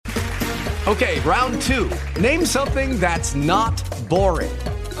Okay, round two. Name something that's not boring.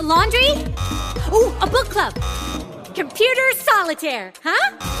 A laundry? Ooh, a book club. Computer solitaire,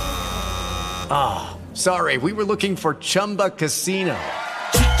 huh? Ah, sorry, we were looking for Chumba Casino.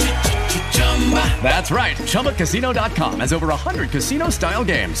 That's right, ChumbaCasino.com has over 100 casino-style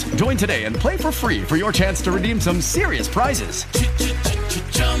games. Join today and play for free for your chance to redeem some serious prizes.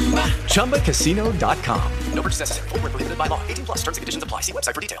 ChumbaCasino.com. No purchase necessary. Void where prohibited by law. 18+ terms and conditions apply. See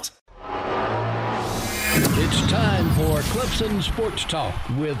website for details. It's time for Clemson Sports Talk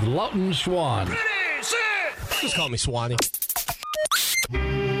with Lawton Swan. Ready, set. Just call me Swanee.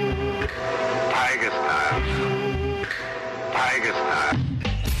 Tiger style. Tiger style.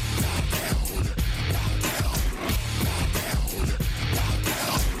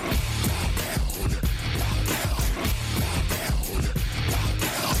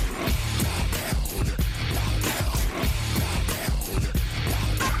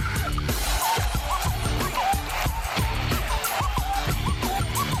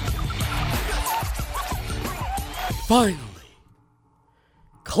 Finally,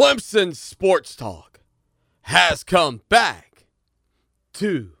 Clemson Sports Talk has come back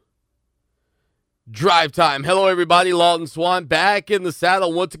to Drive Time. Hello, everybody. Lawton Swan back in the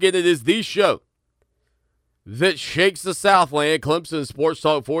saddle. Once again, it is the show that shakes the Southland. Clemson Sports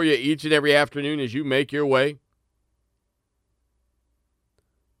Talk for you each and every afternoon as you make your way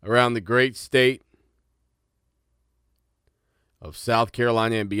around the great state of South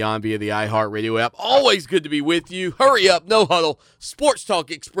Carolina and beyond via the iHeartRadio app. Always good to be with you. Hurry up, no huddle. Sports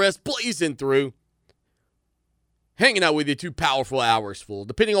Talk Express blazing through. Hanging out with you 2 powerful hours full,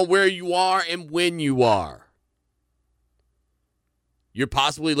 depending on where you are and when you are. You're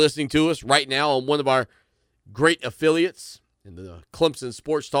possibly listening to us right now on one of our great affiliates in the Clemson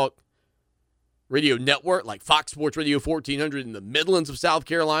Sports Talk Radio Network, like Fox Sports Radio 1400 in the Midlands of South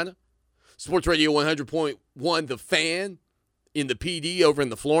Carolina, Sports Radio 100.1 The Fan in the PD over in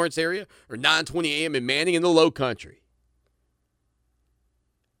the Florence area, or 920 AM in Manning in the Low Country.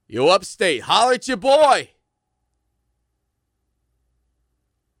 Yo, upstate, holler at your boy.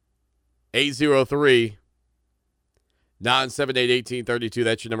 803-978-1832.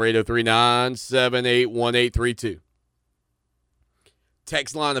 That's your number, 803-978-1832.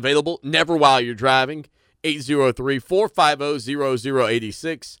 Text line available, never while you're driving,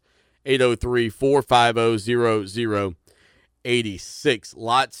 803-450-0086, 803-450-0086.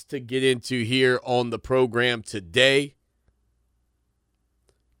 Lots to get into here on the program today.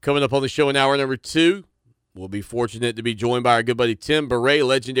 Coming up on the show in hour number 2, we'll be fortunate to be joined by our good buddy Tim Beret,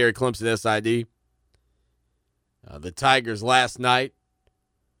 legendary Clemson SID. The Tigers last night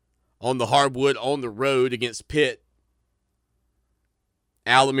on the hardwood on the road against Pitt.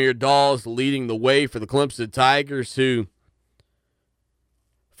 Alamir Dawes leading the way for the Clemson Tigers, who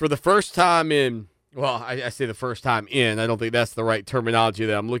for the first time in, well, I say the first time in, I don't think that's the right terminology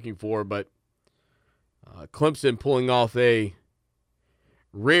that I'm looking for, but Clemson pulling off a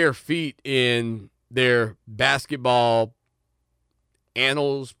rare feat in their basketball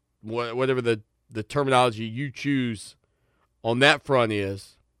annals, whatever the terminology you choose on that front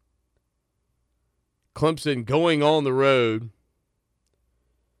is. Clemson going on the road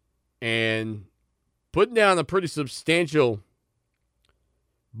and putting down a pretty substantial,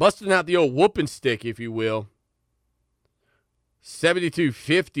 busting out the old whooping stick, if you will,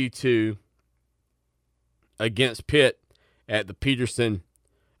 72-52 against Pitt at the Peterson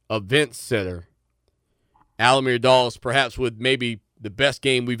Events Center. Alamir Dawes, perhaps with maybe the best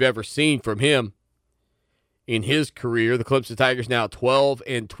game we've ever seen from him in his career. The Clemson Tigers now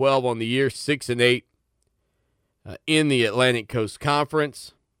 12-12 on the year, 6-8 in the Atlantic Coast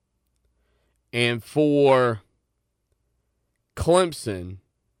Conference. And for Clemson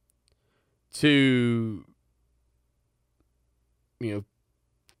to,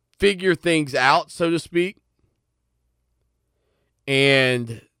 figure things out, so to speak,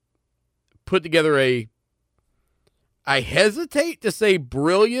 and put together I hesitate to say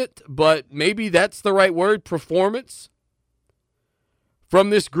brilliant, but maybe that's the right word, performance from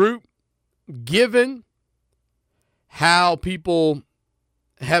this group, given how people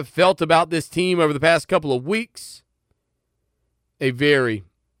have felt about this team over the past couple of weeks. A very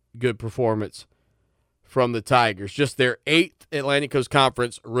good performance from the Tigers. Just their 8th Atlantic Coast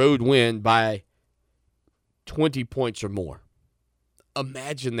Conference road win by 20 points or more.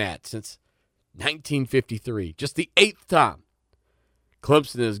 Imagine that, since 1953. Just the 8th time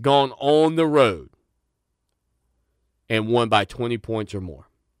Clemson has gone on the road and won by 20 points or more.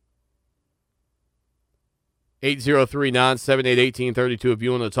 803-978-1832 if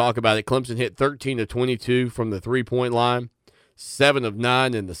you want to talk about it. Clemson hit 13 of 22 from the three-point line, 7 of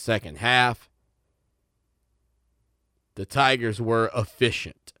 9 in the second half. The Tigers were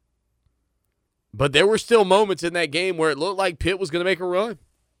efficient. But there were still moments in that game where it looked like Pitt was going to make a run.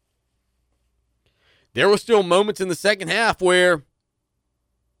 There were still moments in the second half where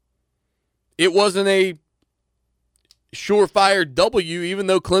it wasn't a surefire W, even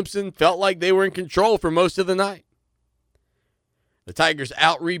though Clemson felt like they were in control for most of the night. The Tigers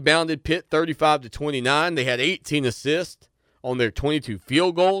out-rebounded Pitt 35-29. They had 18 assists on their 22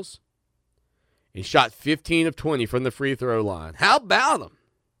 field goals and shot 15 of 20 from the free throw line. How about them?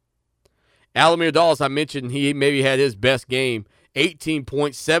 Alamir Dawes, I mentioned, he maybe had his best game, 18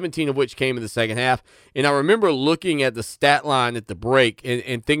 points, 17 of which came in the second half. And I remember looking at the stat line at the break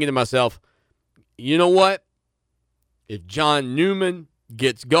and thinking to myself, you know what? If John Newman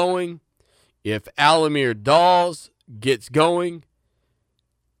gets going, if Alamir Dawes gets going,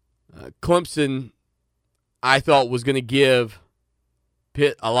 Clemson, I thought, was going to give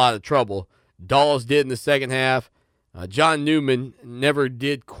Pitt a lot of trouble. Dawes did in the second half. John Newman never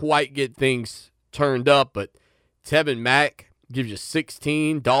did quite get things turned up, but Tevin Mack gives you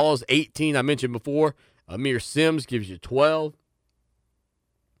 16. Dawes, 18, I mentioned before. Amir Sims gives you 12.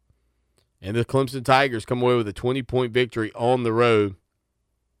 And the Clemson Tigers come away with a 20-point victory on the road.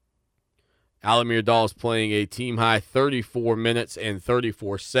 Alamir Dawes playing a team-high 34 minutes and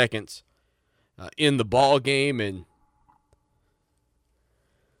 34 seconds in the ball game. And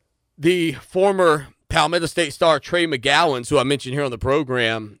the former Palmetto State star Trey McGowan, who I mentioned here on the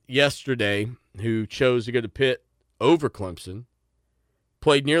program yesterday, who chose to go to Pitt over Clemson,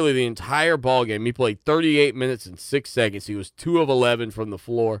 played nearly the entire ball game. He played 38 minutes and 6 seconds. He was 2 of 11 from the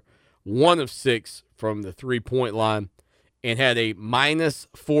floor, 1 of 6 from the three-point line, and had a minus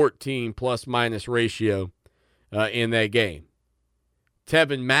 14 plus-minus ratio in that game.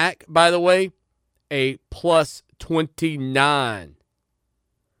 Tevin Mack, by the way, a plus 29.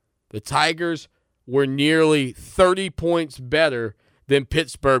 The Tigers were nearly 30 points better than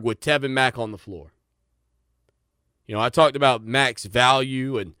Pittsburgh with Tevin Mack on the floor. You know, I talked about Mack's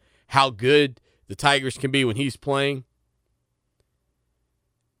value and how good the Tigers can be when he's playing.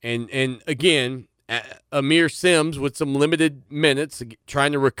 And again, Amir Sims with some limited minutes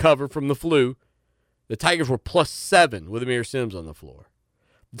trying to recover from the flu. The Tigers were plus 7 with Amir Sims on the floor.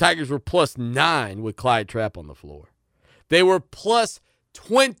 The Tigers were plus 9 with Clyde Trapp on the floor. They were plus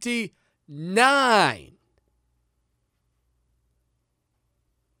 29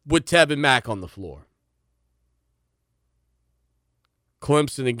 with Tevin Mack on the floor.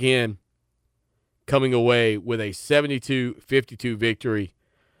 Clemson again coming away with a 72-52 victory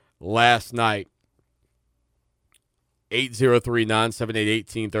last night. 8-0-3,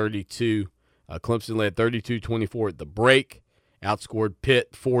 9-7-8, 18-32. Clemson led 32-24 at the break. Outscored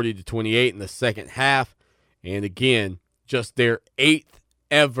Pitt 40-28 in the second half. And again, just their 8th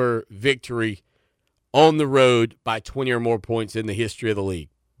ever victory on the road by 20 or more points in the history of the league.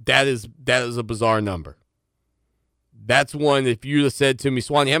 That is a bizarre number. That's one, if you had said to me,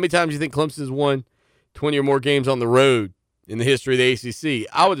 Swanee, how many times do you think Clemson's won 20 or more games on the road in the history of the ACC?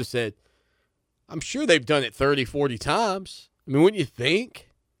 I would have said, I'm sure they've done it 30, 40 times. I mean, wouldn't you think?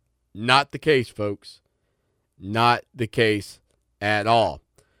 Not the case, folks. Not the case at all.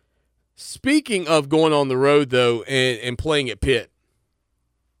 Speaking of going on the road, though, and playing at Pitt,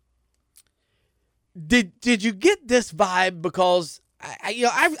 did you get this vibe? Because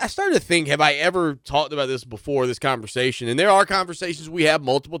I started to think, have I ever talked about this before, this conversation? And there are conversations we have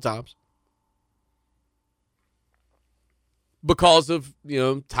multiple times because of,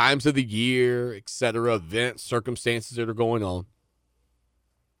 times of the year, et cetera, events, circumstances that are going on.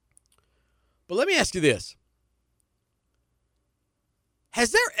 But let me ask you this.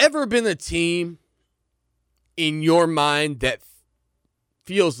 Has there ever been a team in your mind that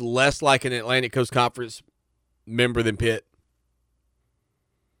feels less like an Atlantic Coast Conference member than Pitt?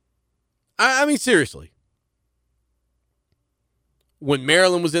 I mean, seriously. When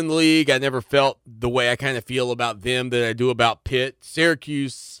Maryland was in the league, I never felt the way I kind of feel about them that I do about Pitt.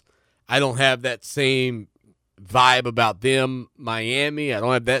 Syracuse, I don't have that same vibe about them. Miami, I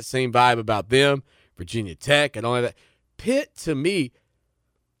don't have that same vibe about them. Virginia Tech, I don't have that. Pitt, to me,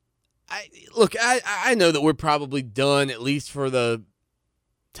 I know that we're probably done, at least for the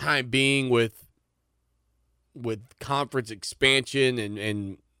time being, with conference expansion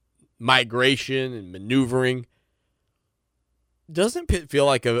and migration and maneuvering. Doesn't Pitt feel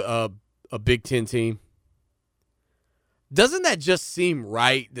like a Big Ten team? Doesn't that just seem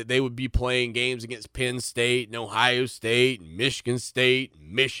right that they would be playing games against Penn State and Ohio State and Michigan State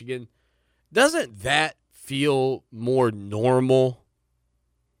and Michigan? Doesn't that feel more normal?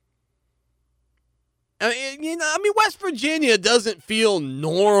 West Virginia doesn't feel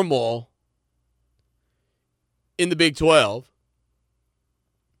normal in the Big 12.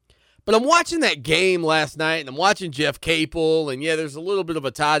 But I'm watching that game last night, and I'm watching Jeff Capel, and there's a little bit of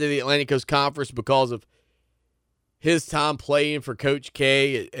a tie to the Atlantic Coast Conference because of his time playing for Coach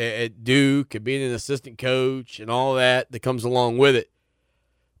K at Duke and being an assistant coach and all that comes along with it.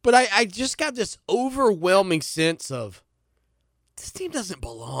 But I just got this overwhelming sense of this team doesn't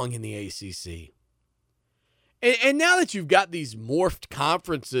belong in the ACC. And now that you've got these morphed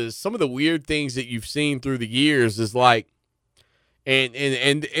conferences, some of the weird things that you've seen through the years is like, and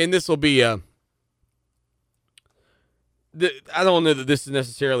this will be I don't know that this is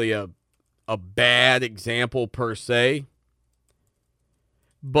necessarily a bad example per se,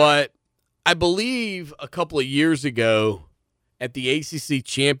 but I believe a couple of years ago at the ACC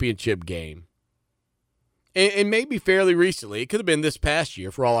championship game, and maybe fairly recently, it could have been this past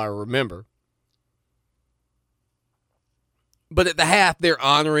year for all I remember, but at the half they're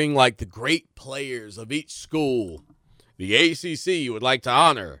honoring like the great players of each school. The ACC would like to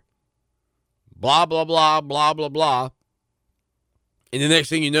honor blah, blah, blah, blah, blah, blah. And the next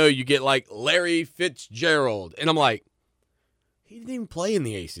thing you know, you get like Larry Fitzgerald. And I'm like, he didn't even play in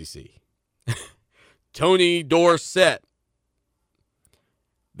the ACC. Tony Dorsett.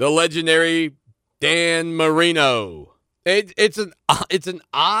 The legendary Dan Marino. It's an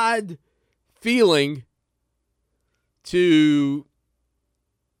odd feeling to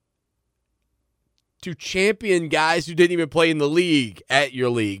champion guys who didn't even play in the league at your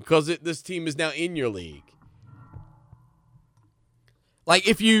league because this team is now in your league. Like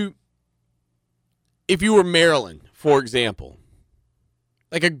if you were Maryland, for example,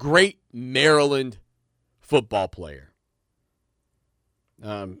 like a great Maryland football player.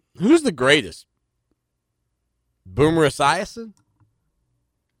 Who's the greatest? Boomer Esiason?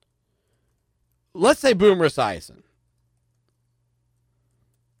 Let's say Boomer Esiason.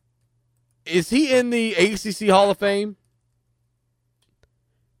 Is he in the ACC Hall of Fame?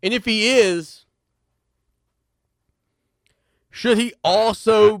 And if he is, should he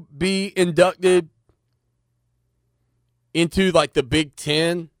also be inducted into like the Big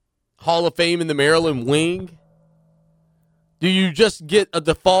Ten Hall of Fame in the Maryland wing? Do you just get a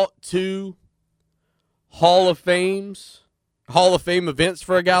default to Hall of Fame events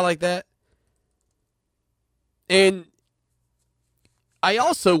for a guy like that? And I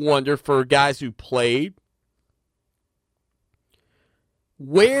also wonder for guys who played,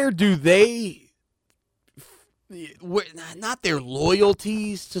 where do they, not their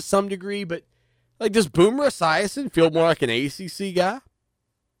loyalties to some degree, but like does Boomer Esiason feel more like an ACC guy?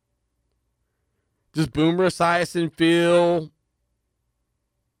 Does Boomer Esiason feel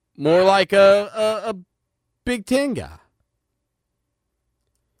more like a Big Ten guy?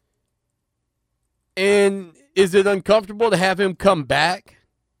 And is it uncomfortable to have him come back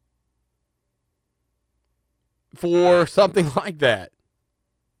for something like that?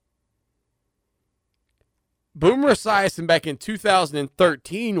 Boomer Esiason back in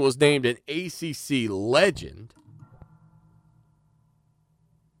 2013 was named an ACC legend.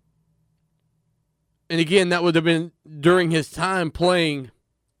 And again, that would have been during his time playing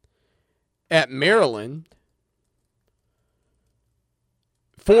at Maryland.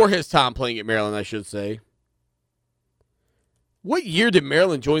 For his time playing at Maryland, I should say. What year did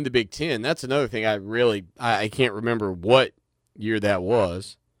Maryland join the Big Ten? That's another thing I can't remember what year that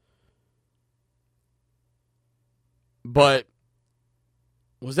was. But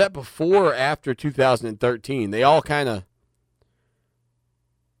was that before or after 2013? They all kind of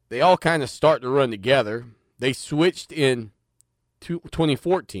start to run together. They switched in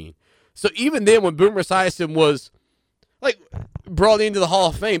 2014. So even then when Boomer Esiason was like brought into the Hall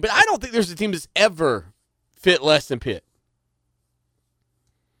of Fame, but I don't think there's a team that's ever fit less than Pitt.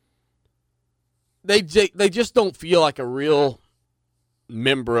 They just don't feel like a real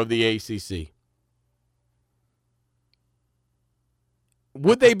member of the ACC.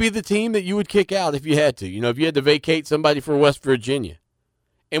 Would they be the team that you would kick out if you had to? If you had to vacate somebody for West Virginia.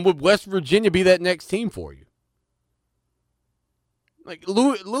 And would West Virginia be that next team for you? Like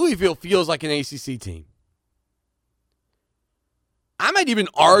Louisville feels like an ACC team. I might even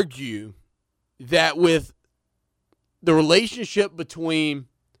argue that with the relationship between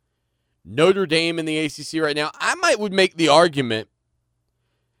Notre Dame and the ACC right now, would make the argument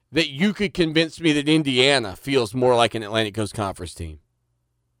that you could convince me that Indiana feels more like an Atlantic Coast Conference team.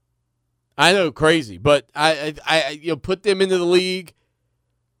 I know, crazy, but I put them into the league.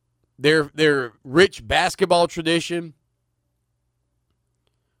 Their rich basketball tradition,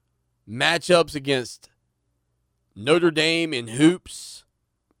 matchups against Notre Dame in hoops,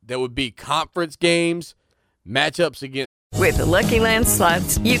 that would be conference games, matchups against. With the Lucky Land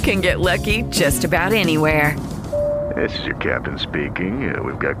Slots, you can get lucky just about anywhere. This is your captain speaking.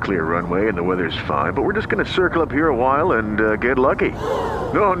 We've got clear runway and the weather's fine, but we're just going to circle up here a while and get lucky.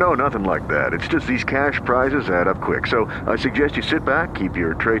 No, nothing like that. It's just these cash prizes add up quick. So I suggest you sit back, keep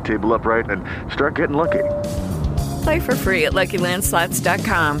your tray table upright, and start getting lucky. Play for free at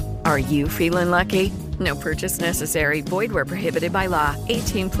LuckyLandSlots.com. Are you feeling lucky? No purchase necessary. Void where prohibited by law.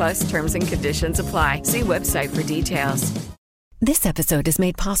 18+ terms and conditions apply. See website for details. This episode is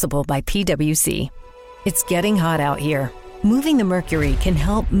made possible by PwC. It's getting hot out here. Moving the mercury can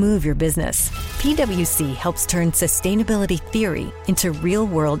help move your business. PwC helps turn sustainability theory into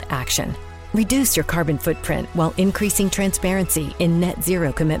real-world action. Reduce your carbon footprint while increasing transparency in net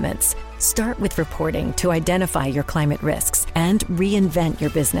zero commitments. Start with reporting to identify your climate risks and reinvent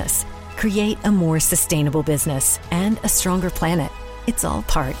your business. Create a more sustainable business and a stronger planet. It's all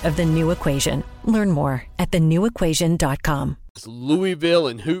part of The New Equation. Learn more at thenewequation.com. Louisville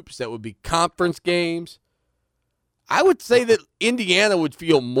and hoops, that would be conference games. I would say that Indiana would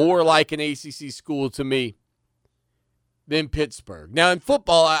feel more like an ACC school to me than Pittsburgh. Now, in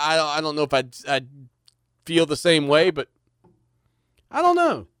football, I don't know if I'd feel the same way, but I don't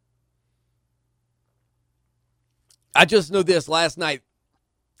know. I just know this. Last night,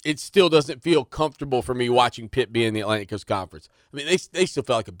 it still doesn't feel comfortable for me watching Pitt be in the Atlantic Coast Conference. I mean, they still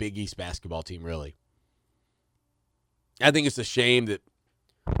feel like a Big East basketball team, really. I think it's a shame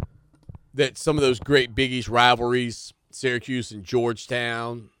that some of those great Big East rivalries, Syracuse and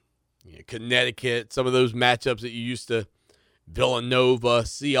Georgetown, Connecticut, some of those matchups that you used to Villanova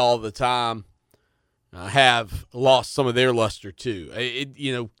see all the time, have lost some of their luster too.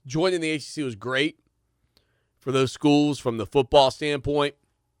 Joining the ACC was great for those schools from the football standpoint,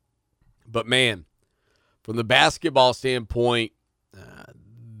 but man, from the basketball standpoint,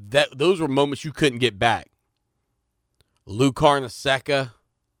 those were moments you couldn't get back. Lou Carnesecca,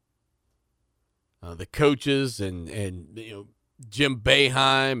 the coaches, and Jim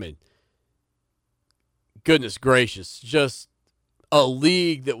Boeheim, and goodness gracious, just a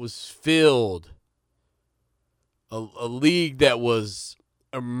league that was filled, a league that was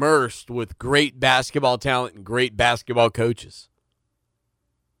immersed with great basketball talent and great basketball coaches.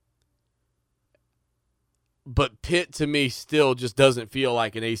 But Pitt, to me, still just doesn't feel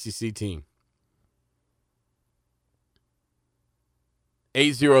like an ACC team.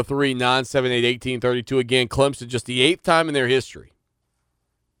 803-978-1832. Again, Clemson, just the 8th time in their history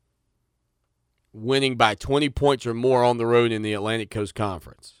winning by 20 points or more on the road in the Atlantic Coast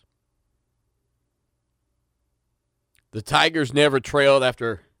Conference. The Tigers never trailed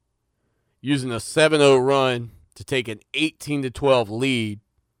after using a 7-0 run to take an 18-12 lead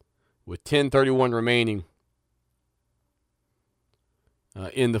with 10:31 remaining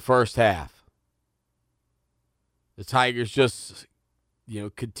in the first half. The Tigers just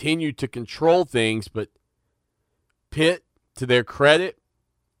continue to control things, but Pitt, to their credit,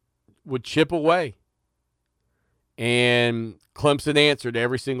 would chip away. And Clemson answered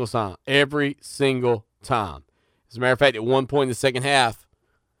every single time. As a matter of fact, at one point in the second half,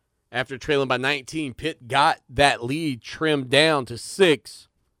 after trailing by 19, Pitt got that lead trimmed down to 6.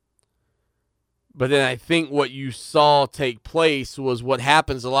 But then I think what you saw take place was what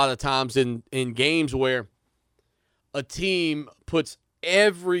happens a lot of times in games where a team puts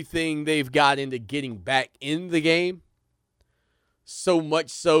everything they've got into getting back in the game, so much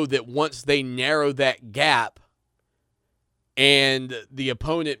so that once they narrow that gap and the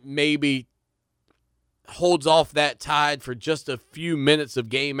opponent maybe holds off that tide for just a few minutes of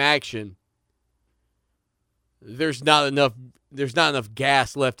game action, there's not enough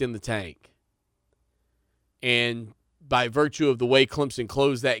gas left in the tank. And by virtue of the way Clemson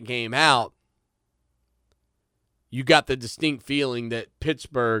closed that game out, you got the distinct feeling that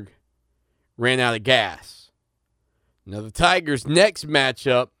Pittsburgh ran out of gas. Now, the Tigers' next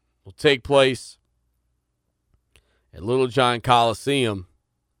matchup will take place at Little John Coliseum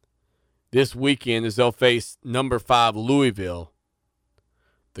this weekend as they'll face number 5 Louisville.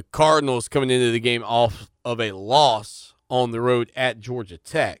 The Cardinals coming into the game off of a loss on the road at Georgia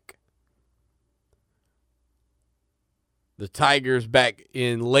Tech. The Tigers back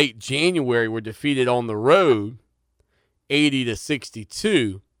in late January were defeated on the road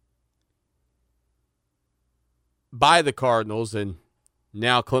 80-62 by the Cardinals, and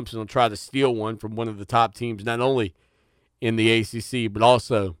now Clemson will try to steal one from one of the top teams, not only in the ACC, but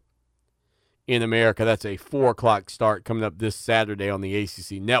also in America. That's a 4 o'clock start coming up this Saturday on the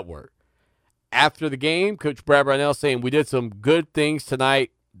ACC Network. After the game, Coach Brad Brownell saying, "We did some good things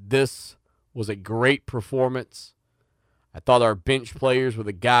tonight. This was a great performance. I thought our bench players were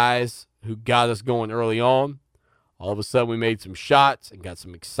the guys who got us going early on. All of a sudden, we made some shots and got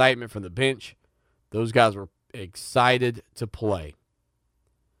some excitement from the bench. Those guys were excited to play.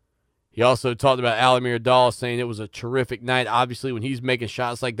 He also talked about Alamir Dahl, saying it was a terrific night. Obviously, when he's making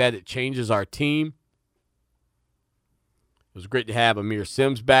shots like that, it changes our team. It was great to have Amir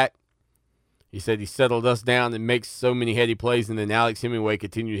Sims back. He said he settled us down and makes so many heady plays, and then Alex Hemingway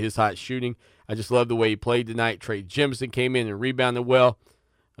continued his hot shooting. I just love the way he played tonight. Trey Jemison came in and rebounded well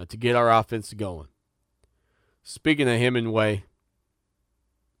to get our offense going. Speaking of Hemingway,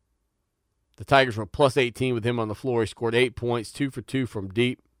 the Tigers were plus 18 with him on the floor. He scored 8 points, 2 for 2 from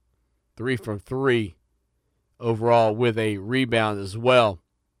deep, 3 from 3 overall with a rebound as well.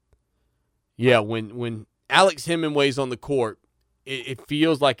 Yeah, when Alex Hemingway's on the court, it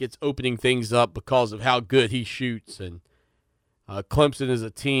feels like it's opening things up because of how good he shoots. And Clemson is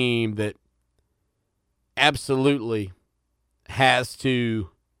a team that absolutely has to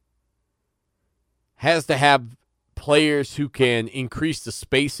have players who can increase the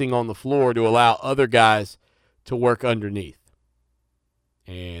spacing on the floor to allow other guys to work underneath.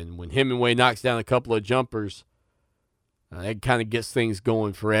 And when Hemingway knocks down a couple of jumpers, that kind of gets things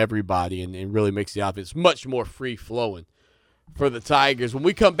going for everybody and really makes the offense much more free-flowing for the Tigers. When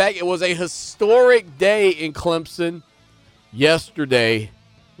we come back, it was a historic day in Clemson yesterday.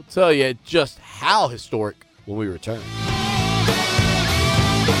 We'll tell you just how historic when we return.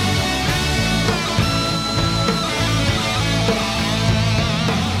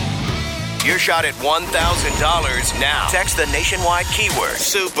 Your shot at $1,000 now. Text the nationwide keyword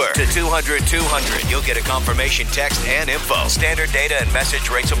SUPER to 200-200. You'll get a confirmation text and info. Standard data and message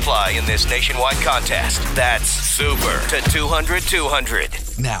rates apply in this nationwide contest. That's SUPER to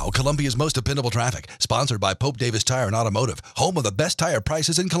 200-200. Now, Columbia's most dependable traffic. Sponsored by Pope Davis Tire and Automotive. Home of the best tire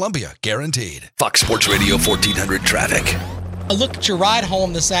prices in Columbia. Guaranteed. Fox Sports Radio 1400 traffic. A look at your ride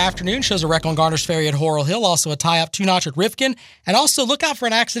home this afternoon shows a wreck on Garner's Ferry at Horal Hill, also a tie-up 2-notch at Rifkin, and also look out for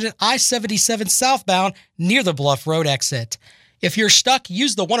an accident I-77 southbound near the Bluff Road exit. If you're stuck,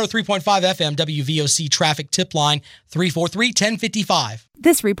 use the 103.5 FM WVOC traffic tip line 343-1055.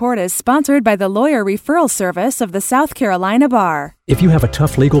 This report is sponsored by the Lawyer Referral Service of the South Carolina Bar. If you have a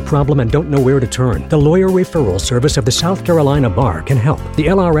tough legal problem and don't know where to turn, the Lawyer Referral Service of the South Carolina Bar can help. The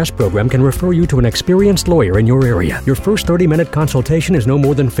LRS program can refer you to an experienced lawyer in your area. Your first 30-minute consultation is no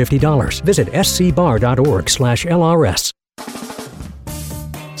more than $50. Visit scbar.org/LRS.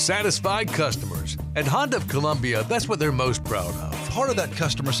 Satisfied customers. At Honda of Columbia, that's what they're most proud of. Part of that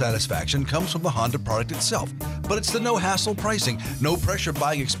customer satisfaction comes from the Honda product itself. But it's the no-hassle pricing, no-pressure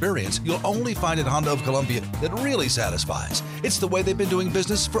buying experience you'll only find at Honda of Columbia that really satisfies. It's the way they've been doing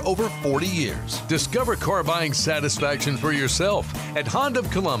business for over 40 years. Discover car buying satisfaction for yourself at Honda of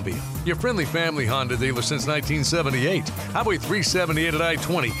Columbia, your friendly family Honda dealer since 1978. Highway 378 at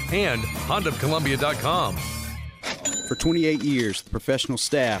I-20 and HondaofColumbia.com. For 28 years, the professional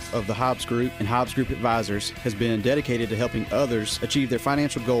staff of the Hobbs Group and Hobbs Group Advisors has been dedicated to helping others achieve their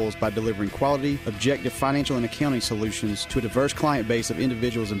financial goals by delivering quality, objective financial and accounting solutions to a diverse client base of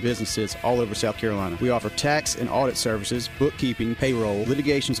individuals and businesses all over South Carolina. We offer tax and audit services, bookkeeping, payroll,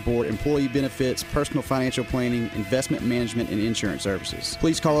 litigation support, employee benefits, personal financial planning, investment management, and insurance services.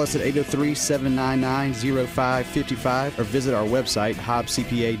 Please call us at 803-799-0555 or visit our website,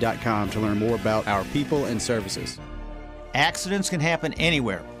 hobbscpa.com, to learn more about our people and services. Accidents can happen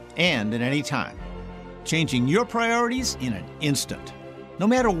anywhere and at any time, changing your priorities in an instant. No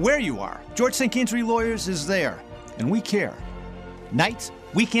matter where you are, George St. Injury Lawyers is there, and we care. Nights,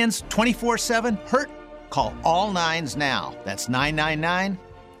 weekends, 24/7, hurt? Call all nines now. That's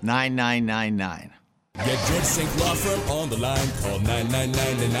 999-9999. Get George Sink Law Firm on the line. Call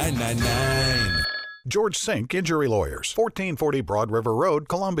 999-999. George Sink Injury Lawyers, 1440 Broad River Road,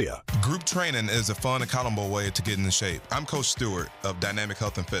 Columbia. Group training is a fun, accountable way to get in shape. I'm Coach Stewart of Dynamic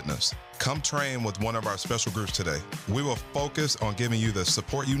Health and Fitness. Come train with one of our special groups today. We will focus on giving you the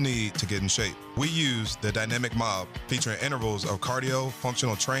support you need to get in shape. We use the Dynamic Mob, featuring intervals of cardio,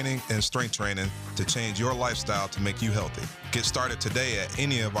 functional training, and strength training to change your lifestyle to make you healthy. Get started today at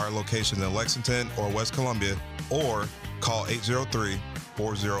any of our locations in Lexington or West Columbia, or call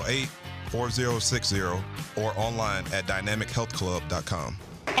 803-408-4060 or online at dynamichealthclub.com.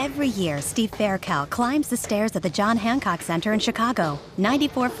 Every year, Steve Faircal climbs the stairs of the John Hancock Center in Chicago,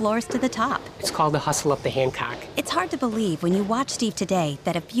 94 floors to the top. It's called the hustle up the Hancock. It's hard to believe when you watch Steve today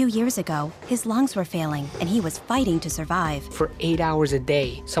that a few years ago, his lungs were failing and he was fighting to survive. For 8 hours a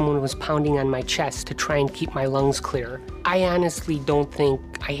day, someone was pounding on my chest to try and keep my lungs clear. I honestly don't think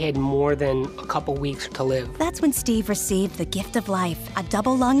I had more than a couple weeks to live. That's when Steve received the gift of life, a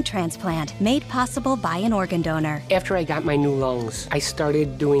double lung transplant made possible by an organ donor. After I got my new lungs, I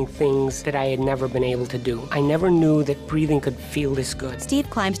started doing things that I had never been able to do. I never knew that breathing could feel this good. Steve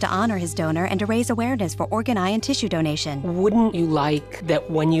climbs to honor his donor and to raise awareness for organ, eye, and tissue donation. Wouldn't you like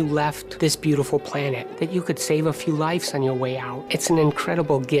that when you left this beautiful planet, that you could save a few lives on your way out? It's an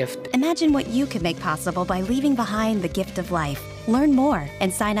incredible gift. Imagine what you could make possible by leaving behind the gift of life. Learn more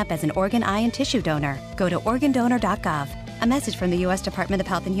and sign up as an organ, eye, and tissue donor. Go to organdonor.gov. A message from the U.S. Department of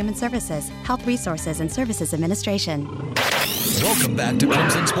Health and Human Services, Health Resources and Services Administration. Welcome back to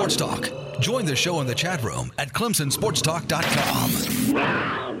Clemson Sports Talk. Join the show in the chat room at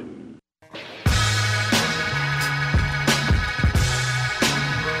clemsonsportstalk.com.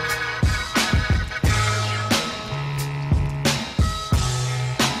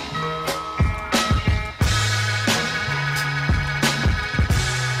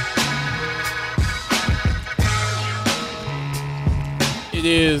 It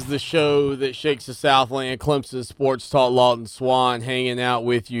is the show that shakes the Southland, Clemson Sports Talk. Lawton Swan hanging out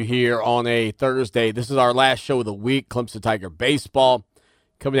with you here on a Thursday. This is our last show of the week, Clemson Tiger Baseball.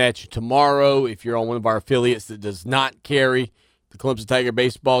 Coming at you tomorrow. If you're on one of our affiliates that does not carry the Clemson Tiger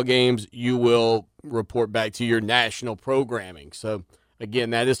Baseball games, you will report back to your national programming. So, again,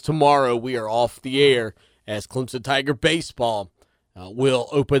 that is tomorrow. We are off the air as Clemson Tiger Baseball will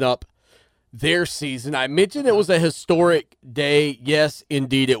open up their season. I mentioned it was a historic day. Yes,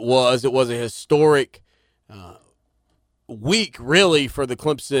 indeed it was. It was a historic week, really, for the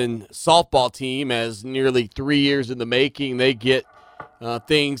Clemson softball team, as nearly 3 years in the making, they get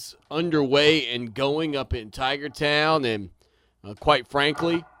things underway and going up in Tigertown. And quite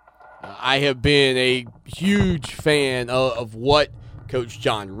frankly, I have been a huge fan of what Coach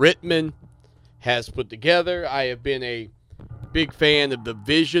John Rittman has put together. I have been a big fan of the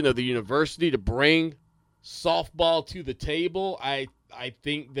vision of the university to bring softball to the table. I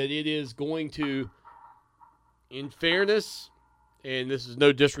think that it is going to, in fairness, and this is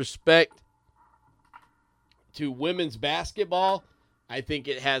no disrespect to women's basketball, I think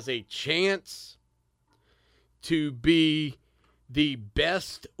it has a chance to be the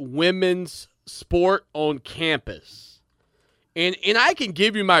best women's sport on campus. And I can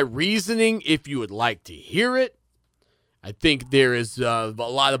give you my reasoning if you would like to hear it. I think there is a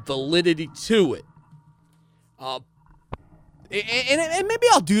lot of validity to it. And maybe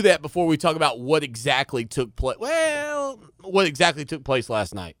I'll do that before we talk about what exactly took place. Well, what exactly took place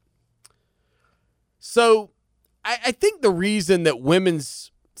last night. So I think the reason that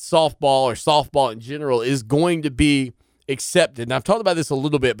women's softball or softball in general is going to be accepted, and I've talked about this a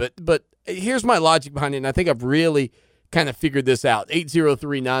little bit, but here's my logic behind it, and I think I've really kind of figured this out.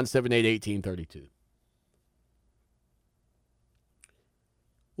 803-978-1832.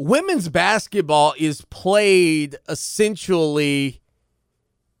 Women's basketball is played essentially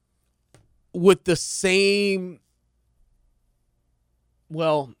with the same,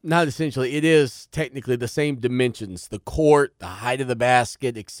 well, not essentially, it is technically the same dimensions, the court, the height of the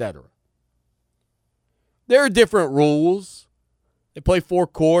basket, etc. There are different rules. They play 4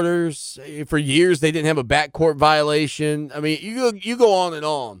 quarters. For years, they didn't have a backcourt violation. I mean, you go on and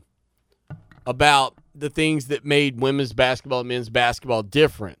on about the things that made women's basketball and men's basketball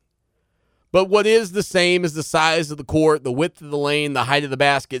different. But what is the same is the size of the court, the width of the lane, the height of the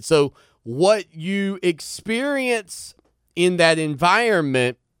basket. So what you experience in that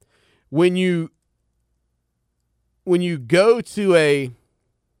environment when you go to a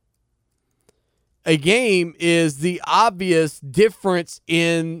game is the obvious difference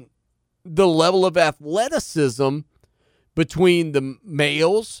in the level of athleticism between the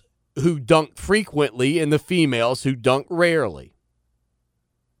males who dunk frequently and the females who dunk rarely.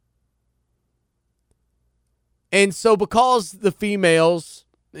 And so because the females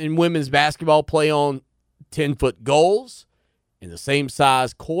in women's basketball play on 10-foot goals in the same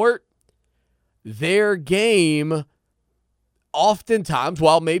size court, their game oftentimes,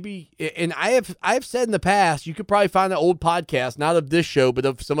 while maybe, and I've said in the past, you could probably find an old podcast, not of this show, but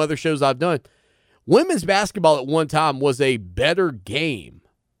of some other shows I've done, women's basketball at one time was a better game,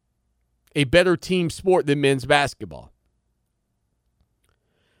 a better team sport than men's basketball.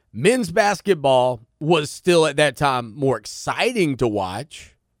 Men's basketball was still at that time more exciting to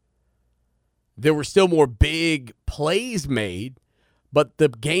watch. There were still more big plays made, but the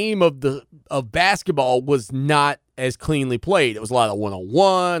game of basketball was not as cleanly played. It was a lot of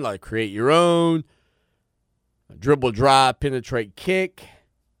one-on-one, a lot of create your own, dribble, drive, penetrate, kick.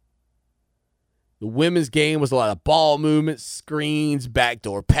 The women's game was a lot of ball movement, screens,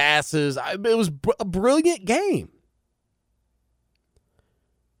 backdoor passes. It was a brilliant game.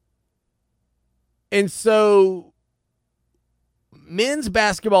 And so men's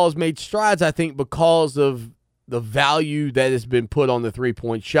basketball has made strides, I think, because of the value that has been put on the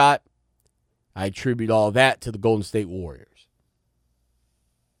three-point shot. I attribute all that to the Golden State Warriors.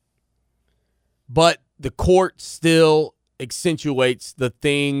 But the court still accentuates the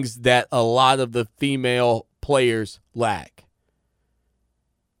things that a lot of the female players lack.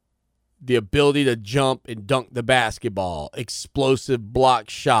 The ability to jump and dunk the basketball, explosive block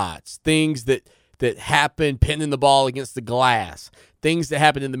shots, things that happen pinning the ball against the glass, things that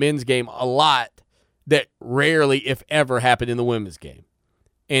happen in the men's game a lot that rarely, if ever, happen in the women's game.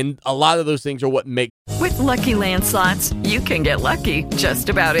 And a lot of those things are what make. With Lucky Land Slots, you can get lucky just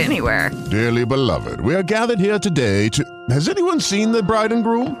about anywhere. Dearly beloved, we are gathered here today to... Has anyone seen the bride and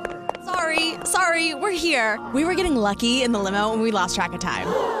groom? Sorry, we're here. We were getting lucky in the limo and we lost track of time.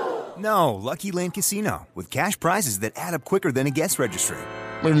 No, Lucky Land Casino, with cash prizes that add up quicker than a guest registry.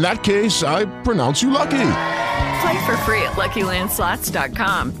 In that case, I pronounce you lucky. Play for free at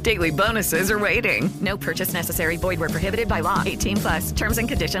LuckyLandSlots.com. Daily bonuses are waiting. No purchase necessary. Void where prohibited by law. 18+. Terms and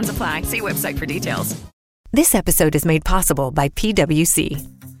conditions apply. See website for details. This episode is made possible by PwC.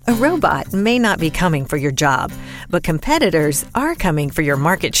 A robot may not be coming for your job, but competitors are coming for your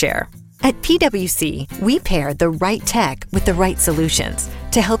market share. At PwC, we pair the right tech with the right solutions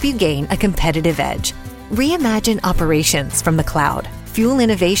to help you gain a competitive edge. Reimagine operations from the cloud. Fuel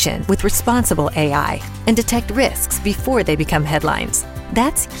innovation with responsible AI, and detect risks before they become headlines.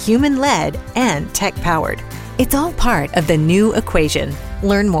 That's human-led and tech-powered. It's all part of The New Equation.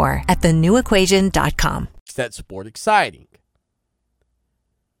 Learn more at thenewequation.com. That sport exciting.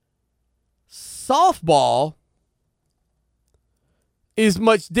 Softball is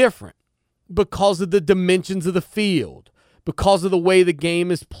much different because of the dimensions of the field, because of the way the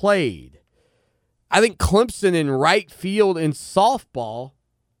game is played. I think Clemson in right field in softball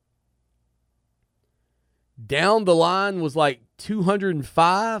down the line was like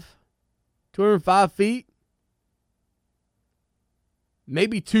 205 feet.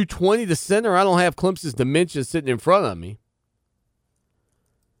 Maybe 220 to center. I don't have Clemson's dimensions sitting in front of me.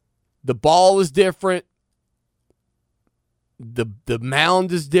 The ball is different. The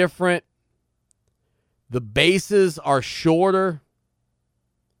mound is different. The bases are shorter.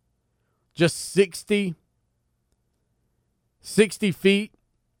 Just 60 feet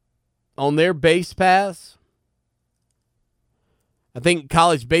on their base paths. I think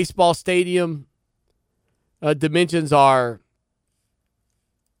college baseball stadium dimensions are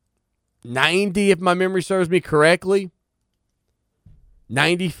 90, if my memory serves me correctly.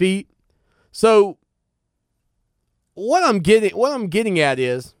 90 feet. So what I'm getting at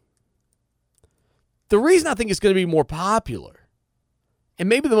is the reason I think it's going to be more popular, and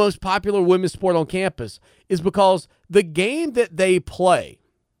maybe the most popular women's sport on campus, is because the game that they play,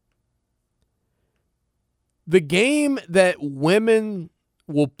 the game that women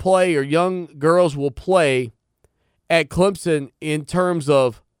will play or young girls will play at Clemson in terms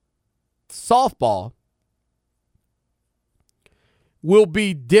of softball, will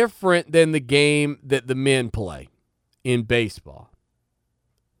be different than the game that the men play in baseball.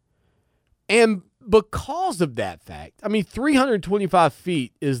 And because of that fact, I mean, 325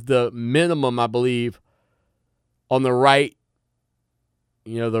 feet is the minimum, I believe, on the right,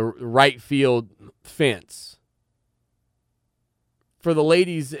 the right field fence. For the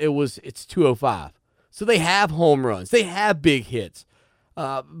ladies, it's 205. So they have home runs. They have big hits.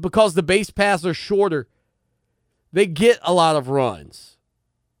 Because the base paths are shorter, they get a lot of runs.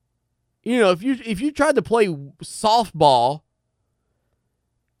 If you tried to play softball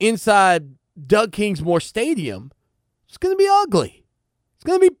inside Doug Kingsmore Stadium, it's going to be ugly. It's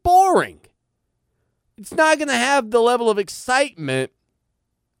going to be boring. It's not going to have the level of excitement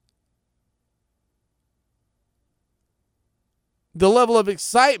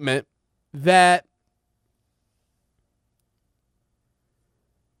that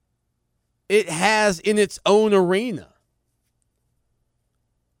it has in its own arena.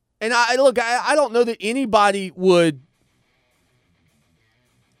 And I don't know that anybody would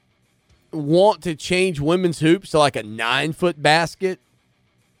want to change women's hoops to like a 9-foot basket.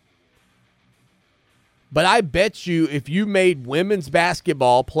 But I bet you if you made women's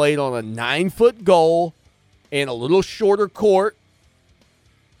basketball played on a 9-foot goal and a little shorter court,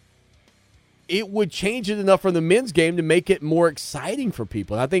 it would change it enough from the men's game to make it more exciting for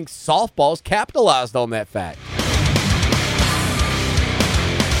people. And I think softball's capitalized on that fact.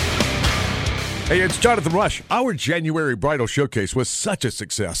 Hey, it's Jonathan Rush. Our January Bridal Showcase was such a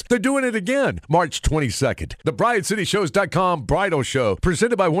success. They're doing it again, March 22nd. The BrideCityShows.com Bridal Show,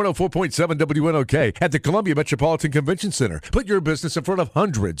 presented by 104.7 WNOK at the Columbia Metropolitan Convention Center. Put your business in front of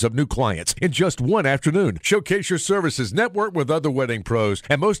hundreds of new clients in just one afternoon. Showcase your services, network with other wedding pros,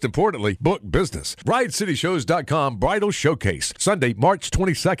 and most importantly, book business. BrideCityShows.com Bridal Showcase, Sunday, March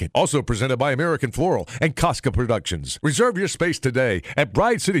 22nd. Also presented by American Floral and Costco Productions. Reserve your space today at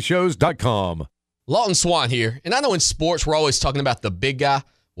BrideCityShows.com. Lawton Swan here, and I know in sports we're always talking about the big guy.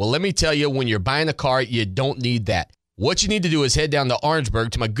 Well, let me tell you, when you're buying a car, you don't need that. What you need to do is head down to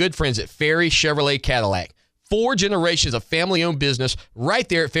Orangeburg to my good friends at Ferry Chevrolet Cadillac. 4 generations of family-owned business right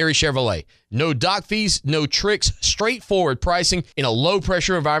there at Ferry Chevrolet. No dock fees, no tricks, straightforward pricing in a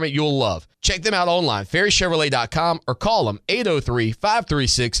low-pressure environment you'll love. Check them out online, ferrychevrolet.com, or call them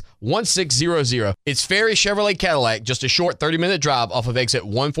 803-536-1600. It's Ferry Chevrolet Cadillac, just a short 30-minute drive off of exit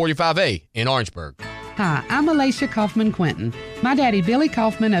 145A in Orangeburg. Hi, I'm Alicia Kaufman-Quinton. My daddy, Billy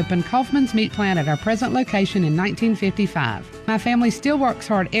Kaufman, opened Kaufman's Meat Plant at our present location in 1955. My family still works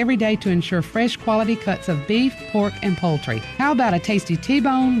hard every day to ensure fresh quality cuts of beef, pork, and poultry. How about a tasty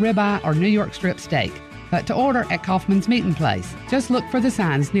T-bone, ribeye, or New York strip steak? But to order at Kaufman's Meat Place. Just look for the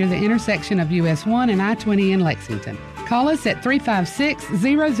signs near the intersection of US 1 and I-20 in Lexington. Call us at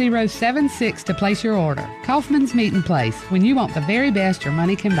 356-0076 to place your order. Kaufman's Meat Place, when you want the very best your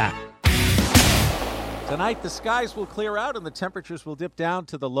money can buy. Tonight, the skies will clear out and the temperatures will dip down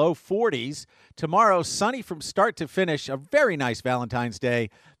to the low 40s. Tomorrow, sunny from start to finish. A very nice Valentine's Day.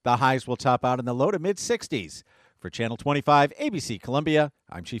 The highs will top out in the low to mid-60s. For Channel 25 ABC Columbia,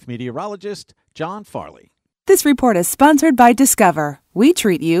 I'm Chief Meteorologist John Farley. This report is sponsored by Discover. We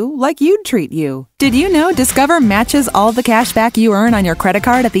treat you like you'd treat you. Did you know Discover matches all the cash back you earn on your credit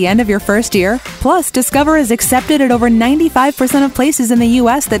card at the end of your first year? Plus, Discover is accepted at over 95% of places in the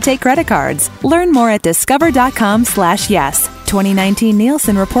U.S. that take credit cards. Learn more at discover.com/yes. 2019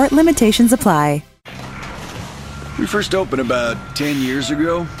 Nielsen Report limitations apply. We first opened about 10 years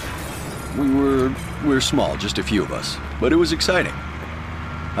ago. We were small, just a few of us, but it was exciting.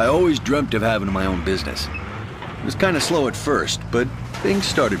 I always dreamt of having my own business. It was kind of slow at first, but things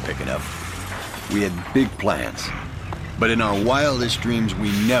started picking up. We had big plans. But in our wildest dreams,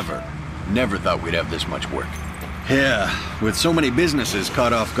 we never thought we'd have this much work. Yeah, with so many businesses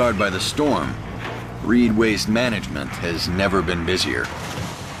caught off guard by the storm, Reed Waste Management has never been busier.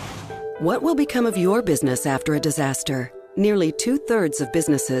 What will become of your business after a disaster? Nearly 2/3 of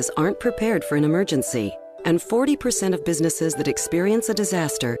businesses aren't prepared for an emergency, and 40% of businesses that experience a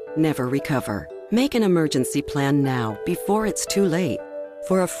disaster never recover. Make an emergency plan now, before it's too late.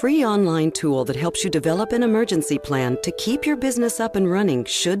 For a free online tool that helps you develop an emergency plan to keep your business up and running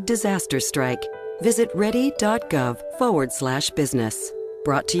should disaster strike, visit ready.gov/business.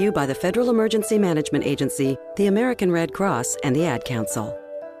 Brought to you by the Federal Emergency Management Agency, the American Red Cross, and the Ad Council.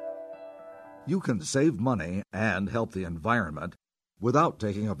 You can save money and help the environment without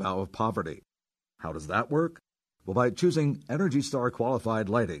taking a vow of poverty. How does that work? Well, by choosing Energy Star qualified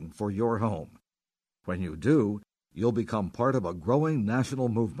lighting for your home. When you do, you'll become part of a growing national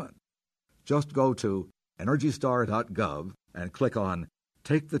movement. Just go to EnergyStar.gov and click on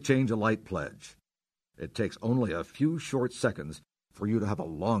Take the Change a Light Pledge. It takes only a few short seconds for you to have a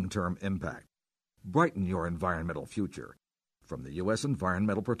long-term impact. Brighten your environmental future. From the U.S.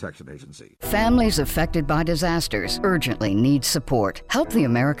 Environmental Protection Agency. Families affected by disasters urgently need support. Help the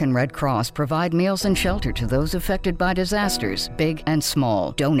American Red Cross provide meals and shelter to those affected by disasters, big and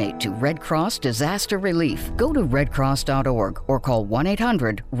small. Donate to Red Cross Disaster Relief. Go to redcross.org or call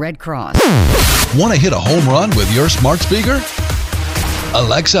 1-800-RED-CROSS. Want to hit a home run with your smart speaker?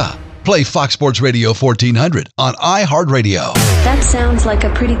 Alexa, play Fox Sports Radio 1400 on iHeartRadio. That sounds like a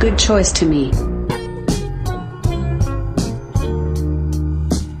pretty good choice to me.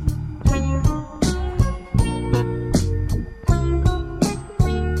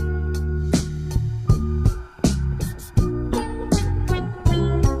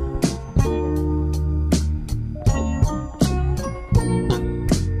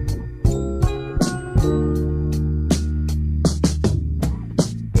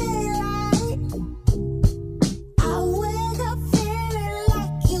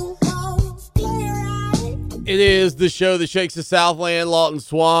 It is the show that shakes the Southland. Lawton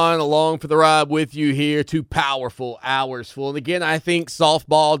Swan along for the ride with you here. 2 powerful hours full. And again, I think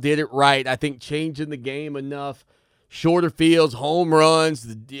softball did it right. I think changing the game enough. Shorter fields, home runs,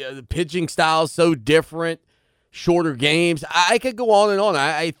 the pitching style is so different. Shorter games. I could go on and on.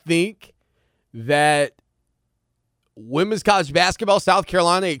 I think that women's college basketball, South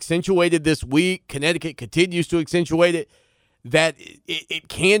Carolina accentuated this week. Connecticut continues to accentuate it. that it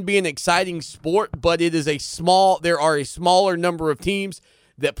can be an exciting sport, but there are a smaller number of teams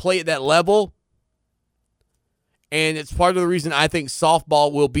that play at that level. And it's part of the reason I think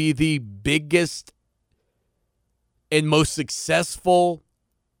softball will be the biggest and most successful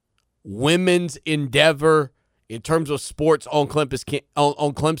women's endeavor in terms of sports on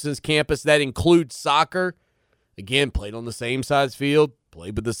Clemson's campus. That includes soccer. Again, played on the same size field,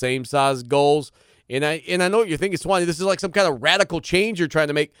 played with the same size goals. And I know what you're thinking, Swanee. This is like some kind of radical change you're trying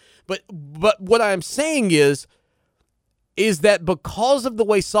to make. But what I'm saying is that because of the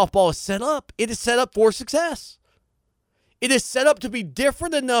way softball is set up, it is set up for success. It is set up to be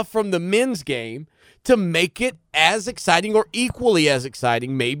different enough from the men's game to make it as exciting or equally as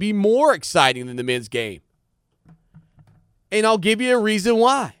exciting, maybe more exciting than the men's game. And I'll give you a reason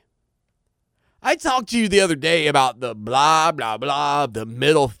why. I talked to you the other day about the blah, blah, blah, the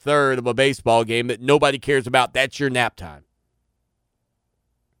middle third of a baseball game that nobody cares about. That's your nap time.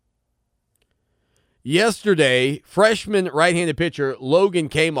 Yesterday, freshman right-handed pitcher Logan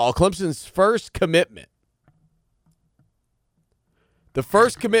Kamal, Clemson's first commitment. The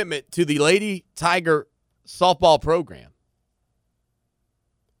first commitment to the Lady Tiger Softball program.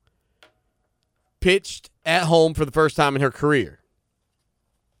 Pitched at home for the first time in her career.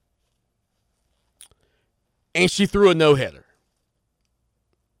 And she threw a no-hitter.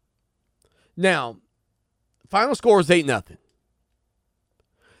 Now, final score is 8-0.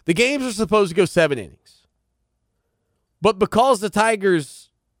 The games are supposed to go 7 innings. But because the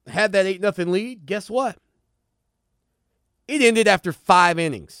Tigers had that 8-0 lead, guess what? It ended after 5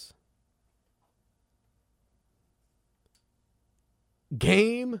 innings.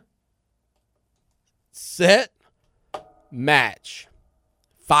 Game, set, match.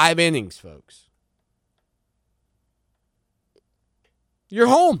 5 innings, folks. You're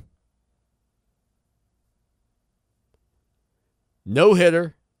home. No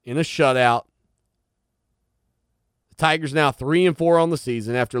hitter in a shutout. The Tigers now 3-4 on the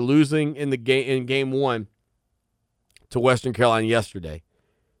season after losing in game 1 to Western Carolina yesterday.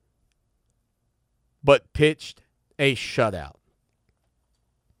 But pitched a shutout.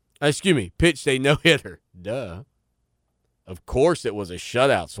 Pitched a no-hitter. Duh. Of course it was a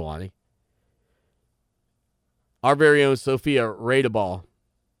shutout, Swanee. Our very own Sophia Radeball,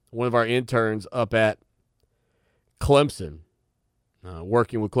 one of our interns up at Clemson,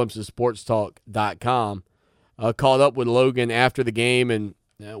 working with ClemsonSportsTalk.com, called up with Logan after the game, and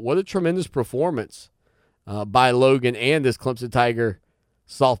what a tremendous performance by Logan and this Clemson Tiger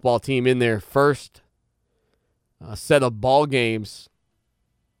softball team in their first set of ball games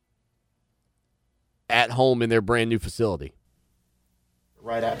at home in their brand new facility.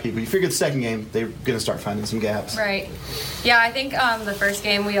 Right at people. You figure the second game, they're going to start finding some gaps. Right. Yeah, I think the first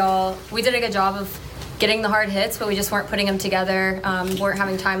game we did a good job of getting the hard hits, but we just weren't putting them together, weren't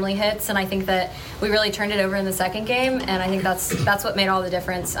having timely hits, and I think that we really turned it over in the second game, and I think that's what made all the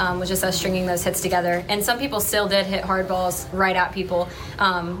difference, was just us stringing those hits together. And some people still did hit hard balls right at people,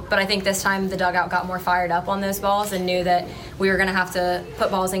 but I think this time the dugout got more fired up on those balls and knew that we were going to have to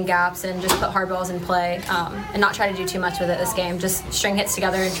put balls in gaps and just put hard balls in play, and not try to do too much with it this game, just string hits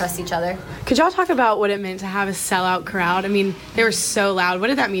together and trust each other. Could y'all talk about what it meant to have a sellout crowd? I mean, they were so loud. What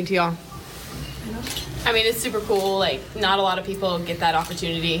did that mean to y'all? I mean, it's super cool. Like, not a lot of people get that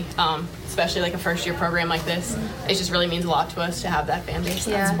opportunity, especially like a first-year program like this. It just really means a lot to us to have that fan base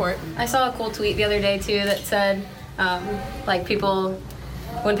and that support. I saw a cool tweet the other day, too, that said, when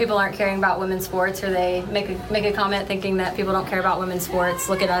people aren't caring about women's sports, or they make a comment thinking that people don't care about women's sports,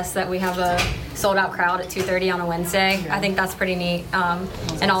 look at us, that we have a sold-out crowd at 2:30 on a Wednesday. I think that's pretty neat.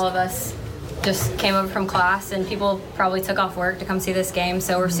 And all of us just came over from class, and people probably took off work to come see this game,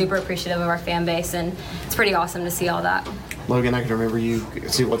 so we're super appreciative of our fan base, and it's pretty awesome to see all that. Logan, I can remember you,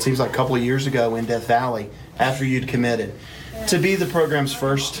 see what seems like a couple of years ago in Death Valley, after you'd committed, to be the program's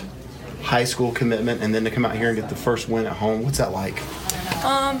first high school commitment and then to come out here and get the first win at home. What's that like?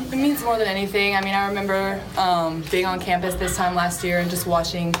 It means more than anything. I mean, I remember being on campus this time last year and just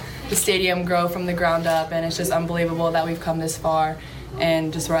watching the stadium grow from the ground up, and it's just unbelievable that we've come this far.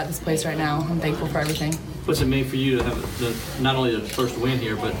 And just we're at this place right now. I'm thankful for everything. What's it mean for you to have not only the first win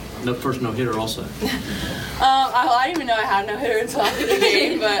here, but the first no-hitter also? I didn't even know I had a no-hitter until after the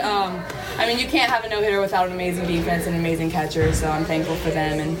game. But, I mean, you can't have a no-hitter without an amazing defense and an amazing catcher. So I'm thankful for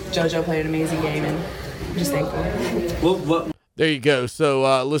them. And JoJo played an amazing game, and I'm just thankful. There you go.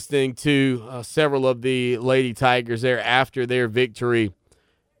 So listening to several of the Lady Tigers there after their victory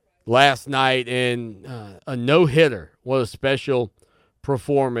last night, and a no-hitter. What a special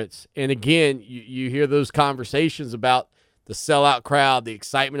performance. And again, you hear those conversations about the sellout crowd, the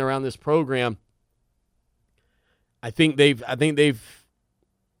excitement around this program. I think they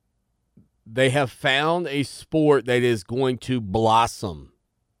have found a sport that is going to blossom.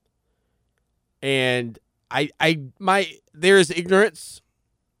 And there is ignorance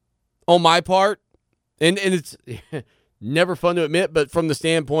on my part, and it's never fun to admit, but from the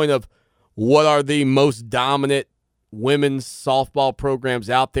standpoint of what are the most dominant women's softball programs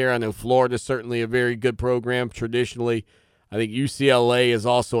out there. I know Florida is certainly a very good program traditionally. I think UCLA is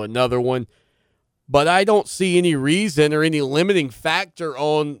also another one. But I don't see any reason or any limiting factor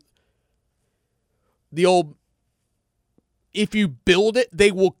on the old, if you build it,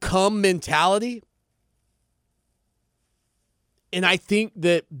 they will come mentality. And I think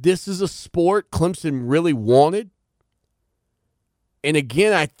that this is a sport Clemson really wanted. And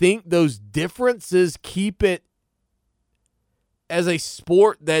again, I think those differences keep it as a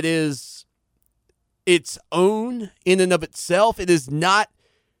sport that is its own in and of itself. It is not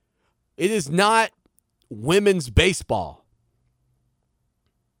women's baseball.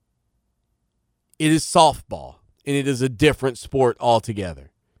 It is softball, and it is a different sport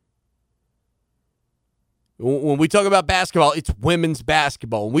altogether. When we talk about basketball, it's women's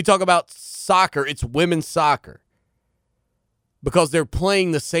basketball. When we talk about soccer, it's women's soccer. Because they're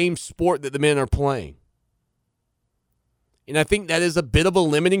playing the same sport that the men are playing. And I think that is a bit of a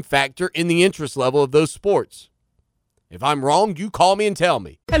limiting factor in the interest level of those sports. If I'm wrong, you call me and tell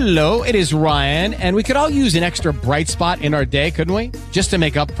me. Hello, it is Ryan, and we could all use an extra bright spot in our day, couldn't we? Just to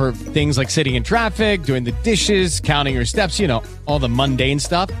make up for things like sitting in traffic, doing the dishes, counting your steps, all the mundane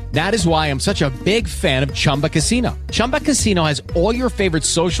stuff. That is why I'm such a big fan of Chumba Casino. Chumba Casino has all your favorite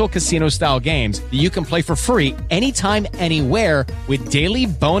social casino-style games that you can play for free anytime, anywhere with daily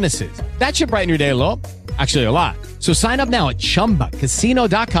bonuses. That should brighten your day a little. Actually, a lot. So sign up now at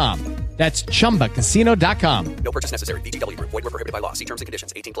ChumbaCasino.com. That's ChumbaCasino.com. No purchase necessary. VGW Group. Void where prohibited by law. See terms and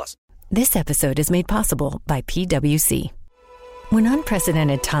conditions. 18+. This episode is made possible by PwC. When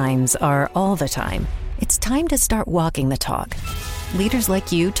unprecedented times are all the time, it's time to start walking the talk. Leaders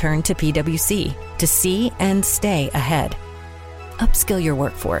like you turn to PwC to see and stay ahead. Upskill your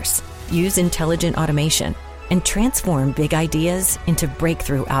workforce, use intelligent automation, and transform big ideas into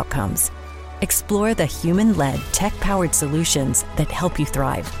breakthrough outcomes. Explore the human-led, tech-powered solutions that help you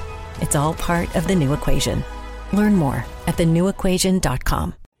thrive. It's all part of The New Equation. Learn more at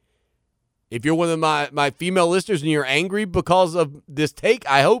thenewequation.com. If you're one of my female listeners and you're angry because of this take,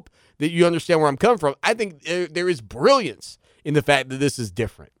 I hope that you understand where I'm coming from. I think there is brilliance in the fact that this is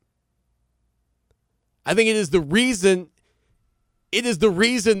different. I think it is the reason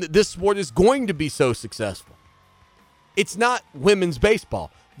that this sport is going to be so successful. It's not women's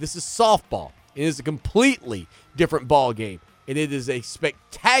baseball. This is softball. It is a completely different ball game. And it is a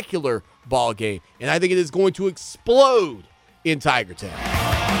spectacular ball game. And I think it is going to explode in Tiger Town.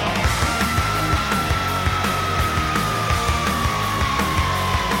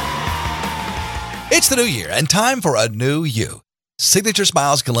 It's the new year and time for a new you. Signature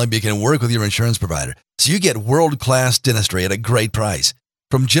Smiles Columbia can work with your insurance provider so you get world-class dentistry at a great price.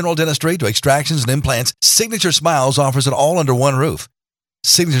 From general dentistry to extractions and implants, Signature Smiles offers it all under one roof.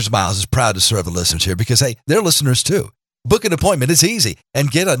 Signature Smiles is proud to serve the listeners here because, hey, they're listeners too. Book an appointment, it's easy,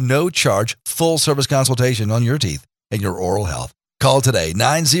 and get a no-charge, full-service consultation on your teeth and your oral health. Call today,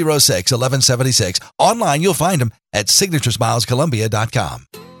 906-1176. Online, you'll find them at signaturesmilescolumbia.com.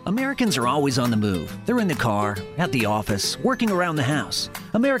 Americans are always on the move. They're in the car, at the office, working around the house.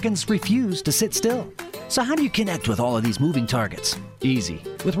 Americans refuse to sit still. So how do you connect with all of these moving targets? Easy.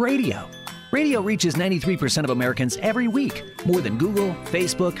 With radio. Radio reaches 93% of Americans every week, more than Google,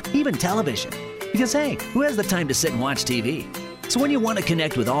 Facebook, even television. Because, hey, who has the time to sit and watch TV? So when you want to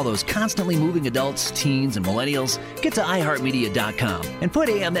connect with all those constantly moving adults, teens, and millennials, get to iHeartMedia.com and put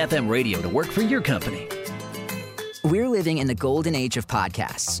AM/FM radio to work for your company. We're living in the golden age of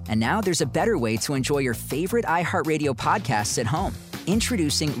podcasts, and now there's a better way to enjoy your favorite iHeartRadio podcasts at home.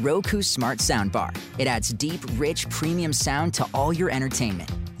 Introducing Roku Smart Soundbar. It adds deep, rich, premium sound to all your entertainment.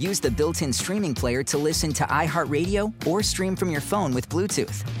 Use the built-in streaming player to listen to iHeartRadio or stream from your phone with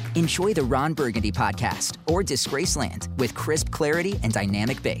Bluetooth. Enjoy the Ron Burgundy podcast or Disgraceland with crisp clarity and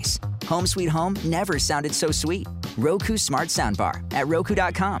dynamic bass. Home Sweet Home never sounded so sweet. Roku Smart Soundbar at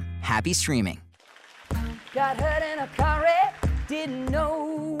Roku.com. Happy streaming. Got hurt in a car wreck, didn't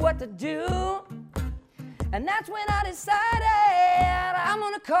know what to do. And that's when I decided I'm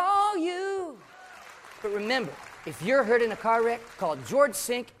gonna call you. But remember, if you're hurt in a car wreck, call George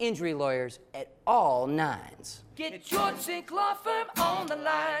Sink Injury Lawyers at all nines. Get George Sink Law Firm on the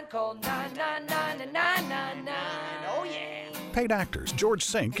line. Call 999-9999. Oh, yeah. Paid actors, George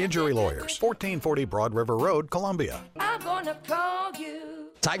Sink Injury Lawyers, 1440 Broad River Road, Columbia. I'm gonna call you.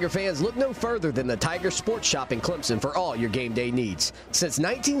 Tiger fans, look no further than the Tiger Sports Shop in Clemson for all your game day needs. Since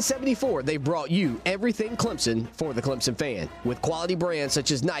 1974, they've brought you everything Clemson for the Clemson fan. With quality brands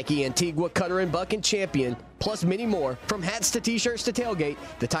such as Nike, Antigua, Cutter and Buck, and Champion, plus many more, from hats to t-shirts to tailgate,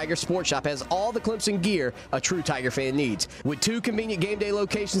 the Tiger Sports Shop has all the Clemson gear a true Tiger fan needs. With 2 convenient game day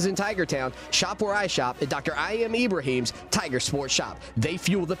locations in Tigertown, shop where I shop at Dr. I.M. Ibrahim's Tiger Sports Shop. They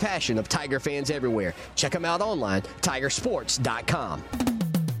fuel the passion of Tiger fans everywhere. Check them out online, tigersports.com.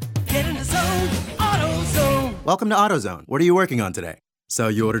 Get in the zone, AutoZone. Welcome to AutoZone. What are you working on today? So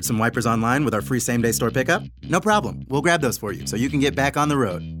you ordered some wipers online with our free same-day store pickup? No problem. We'll grab those for you so you can get back on the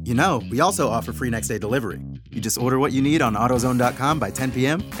road. You know, we also offer free next-day delivery. You just order what you need on AutoZone.com by 10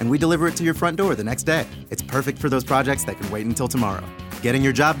 p.m., and we deliver it to your front door the next day. It's perfect for those projects that can wait until tomorrow. Getting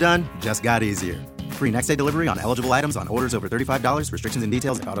your job done just got easier. Free next-day delivery on eligible items on orders over $35. Restrictions and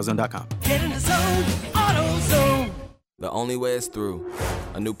details at AutoZone.com. Get in the zone, AutoZone. The Only Way is Through,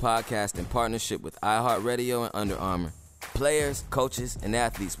 a new podcast in partnership with iHeartRadio and Under Armour. Players, coaches, and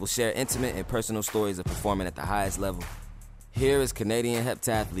athletes will share intimate and personal stories of performing at the highest level. Here is Canadian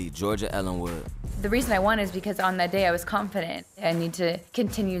heptathlete Georgia Ellenwood. The reason I won is because on that day I was confident. I need to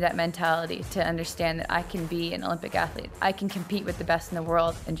continue that mentality to understand that I can be an Olympic athlete. I can compete with the best in the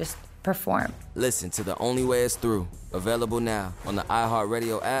world and just perform. Listen to The Only Way is Through, available now on the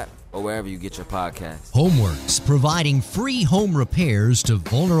iHeartRadio app or wherever you get your podcasts. Homeworks, providing free home repairs to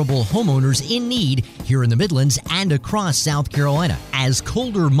vulnerable homeowners in need here in the Midlands and across South Carolina. As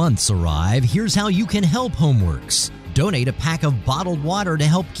colder months arrive, here's how you can help Homeworks. Donate a pack of bottled water to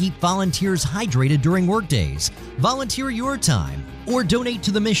help keep volunteers hydrated during workdays. Volunteer your time or donate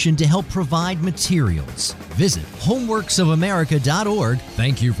to the mission to help provide materials. Visit homeworksofamerica.org.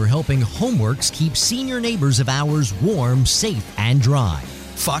 Thank you for helping Homeworks keep senior neighbors of ours warm, safe, and dry.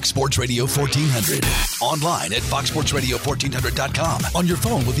 Fox Sports Radio 1400. Online at foxsportsradio1400.com. On your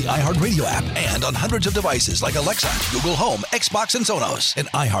phone with the iHeartRadio app and on hundreds of devices like Alexa, Google Home, Xbox, and Sonos. An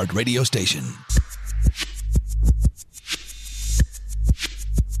iHeartRadio station.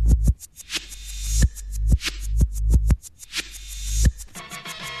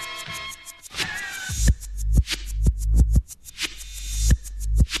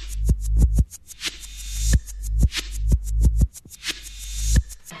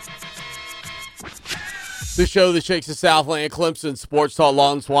 The show that shakes the Southland, Clemson Sports Talk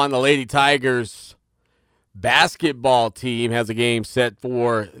Long Swan. The Lady Tigers basketball team has a game set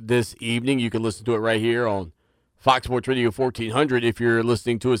for this evening. You can listen to it right here on Fox Sports Radio 1400 if you're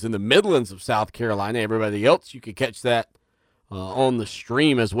listening to us in the Midlands of South Carolina. Everybody else, you can catch that on the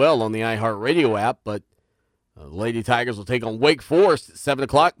stream as well on the iHeartRadio app. But the Lady Tigers will take on Wake Forest at 7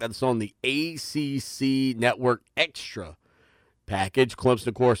 o'clock. That's on the ACC Network Extra package. Clemson,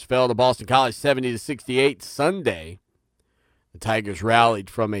 of course, fell to Boston College 70-68 Sunday. The Tigers rallied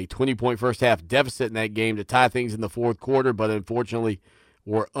from a 20-point first-half deficit in that game to tie things in the fourth quarter, but unfortunately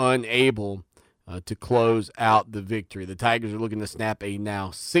were unable to close out the victory. The Tigers are looking to snap a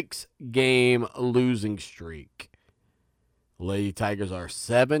now 6-game losing streak. The Lady Tigers are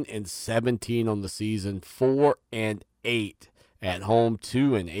 7-17 on the season, 4-8 at home,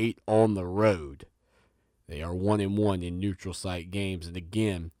 2-8 on the road. They are 1-1 in neutral site games. And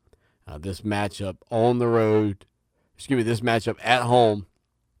again, this matchup on the road, this matchup at home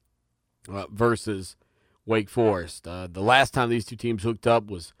versus Wake Forest. The last time these two teams hooked up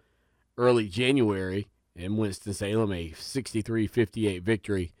was early January in Winston-Salem, a 63-58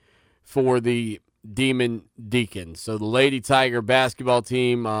 victory for the Demon Deacons. So the Lady Tiger basketball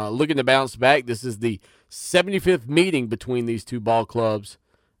team looking to bounce back. This is the 75th meeting between these two ball clubs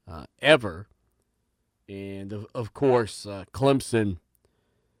ever. And, of course, Clemson,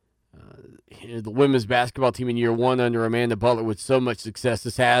 the women's basketball team in year one under Amanda Butler with so much success,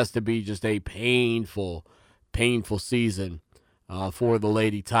 this has to be just a painful season for the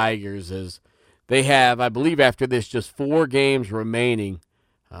Lady Tigers, as they have, I believe after this, just 4 games remaining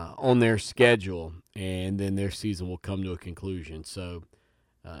on their schedule, and then their season will come to a conclusion. So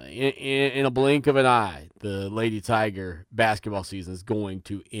in a blink of an eye, the Lady Tiger basketball season is going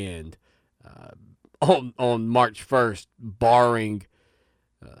to end on March 1st, barring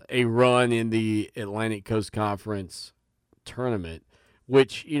a run in the Atlantic Coast Conference tournament,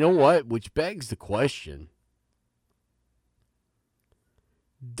 which, you know what, which begs the question,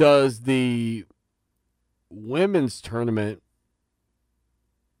 does the women's tournament,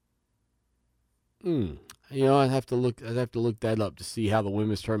 I'd have to look that up to see how the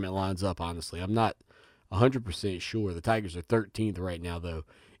women's tournament lines up, honestly. I'm not 100% sure. The Tigers are 13th right now, though,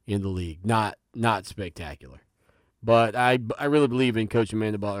 in the league. Not spectacular. But I really believe in Coach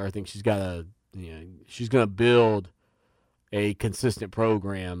Amanda Butler. I think she's got she's going to build a consistent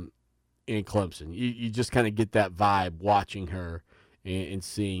program in Clemson. You just kind of get that vibe watching her and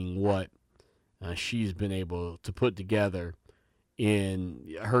seeing what she's been able to put together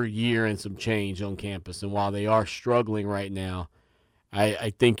in her year and some change on campus. And while they are struggling right now,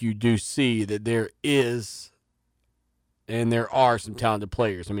 I think you do see that there is and there are some talented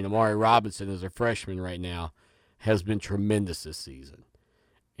players. I mean, Amari Robinson, as a freshman right now, has been tremendous this season.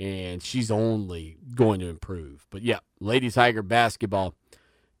 And she's only going to improve. But, yeah, Lady Tiger basketball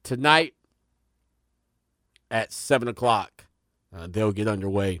tonight at 7 o'clock. They'll get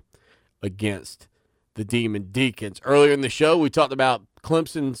underway against the Demon Deacons. Earlier in the show, we talked about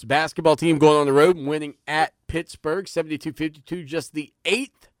Clemson's basketball team going on the road and winning at Pittsburgh, 72-52, just the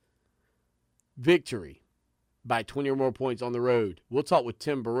 8th victory by 20 or more points on the road. We'll talk with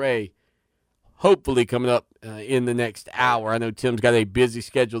Tim Beret, hopefully coming up in the next hour. I know Tim's got a busy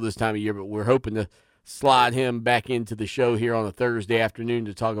schedule this time of year, but we're hoping to slide him back into the show here on a Thursday afternoon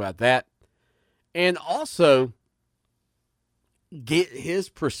to talk about that. And also get his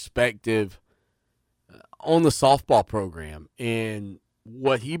perspective on the softball program and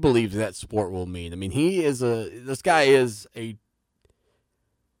what he believes that sport will mean. I mean, this guy is a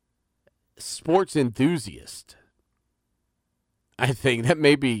sports enthusiast. I think that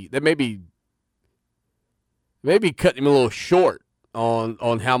maybe cutting him a little short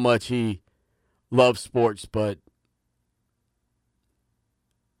on how much he loves sports, but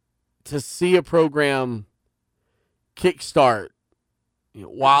to see a program kickstart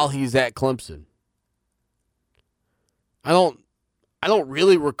while he's at Clemson, I don't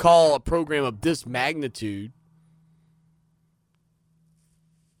really recall a program of this magnitude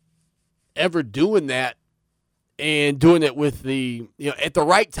ever doing that, and doing it with the, at the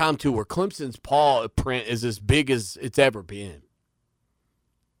right time too, where Clemson's paw print is as big as it's ever been.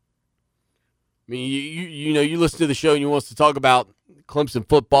 I mean, you listen to the show and you want us to talk about Clemson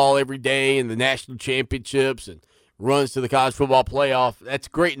football every day and the national championships and runs to the college football playoff. That's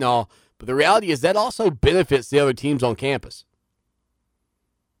great and all, but the reality is that also benefits the other teams on campus.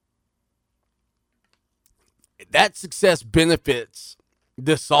 That success benefits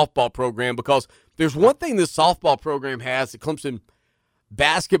this softball program, because there's one thing this softball program has that Clemson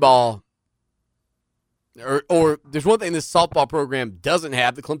basketball, or there's one thing this softball program doesn't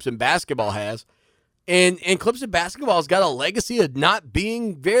have that Clemson basketball has, and Clemson basketball has got a legacy of not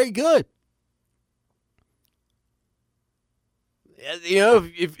being very good.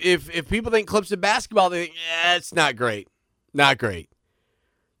 If people think Clemson basketball, they think, it's not great. Not great.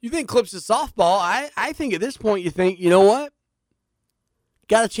 You think Clemson softball, I think at this point you think, you know what?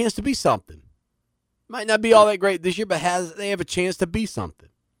 Got a chance to be something. Might not be all that great this year, but they have a chance to be something.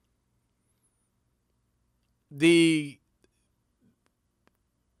 The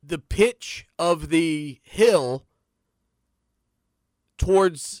pitch of the hill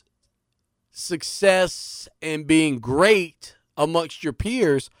towards success and being great amongst your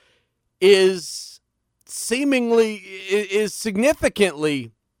peers is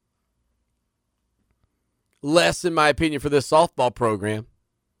significantly less, in my opinion, for this softball program.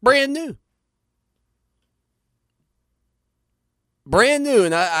 Brand new.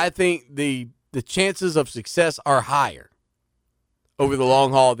 And I think the chances of success are higher over the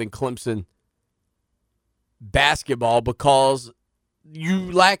long haul than Clemson basketball, because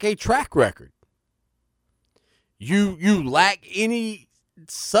you lack a track record. You lack any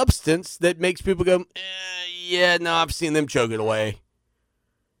substance that makes people go, I've seen them choke it away.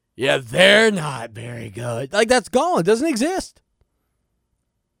 Yeah, they're not very good. Like, that's gone. It doesn't exist.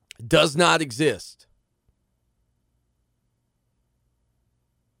 Does not exist.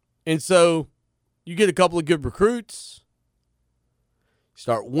 And so you get a couple of good recruits,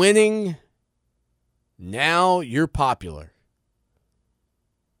 start winning. Now you're popular.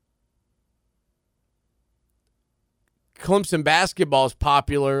 Clemson basketball is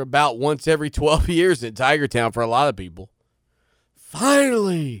popular about once every 12 years in Tiger Town for a lot of people.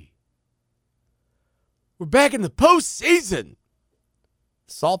 Finally, we're back in the postseason.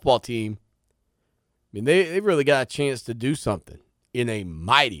 The softball team, I mean, they've really got a chance to do something in a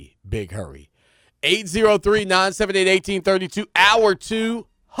mighty big hurry. 803-978-1832, hour 2,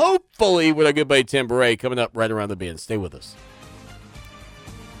 hopefully with our good buddy Tim Beret coming up right around the bend. Stay with us.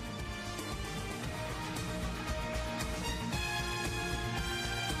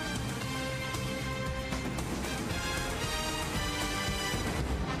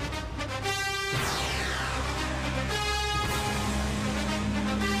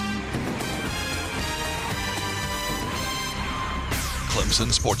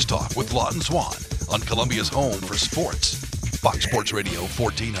 Clemson Sports Talk with Lawton Swan on Columbia's home for sports. Fox Sports Radio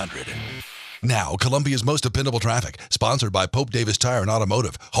 1400. Now, Columbia's most dependable traffic, sponsored by Pope Davis Tire and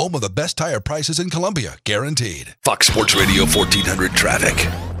Automotive, home of the best tire prices in Columbia, guaranteed. Fox Sports Radio 1400 traffic.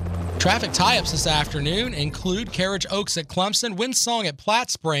 Traffic tie-ups this afternoon include Carriage Oaks at Clemson, Windsong at Platte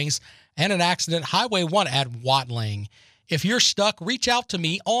Springs, and an accident Highway 1 at Watling. If you're stuck, reach out to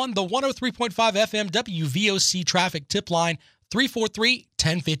me on the 103.5 FM WVOC traffic tip line,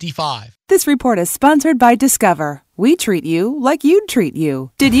 343-1055. This report is sponsored by Discover. We treat you like you'd treat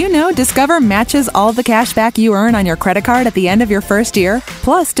you. Did you know Discover matches all the cash back you earn on your credit card at the end of your first year?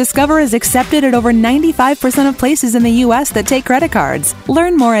 Plus, Discover is accepted at over 95% of places in the U.S. that take credit cards.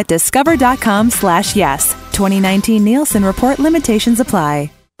 Learn more at discover.com/yes. 2019 Nielsen Report limitations apply.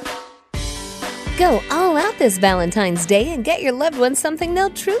 Go all out this Valentine's Day and get your loved ones something they'll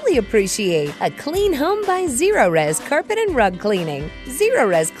truly appreciate. A clean home by Zero-Res Carpet and Rug Cleaning.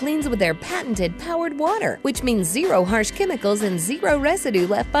 Zero-Res cleans with their patented powered water, which means zero harsh chemicals and zero residue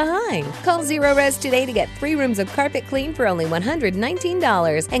left behind. Call Zero-Res today to get 3 rooms of carpet clean for only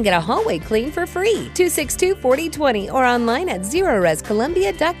 $119 and get a hallway clean for free. 262-4020 or online at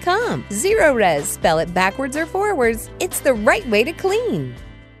ZeroResColumbia.com. Zero-Res, spell it backwards or forwards. It's the right way to clean.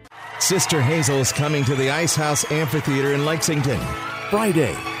 Sister Hazel's coming to the Ice House Amphitheater in Lexington.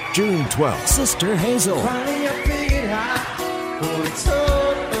 Friday, June 12th. Sister Hazel.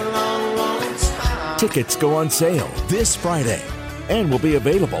 Tickets go on sale this Friday and will be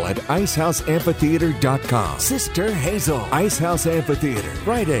available at IcehouseAmphitheater.com. Sister Hazel. Ice House Amphitheater.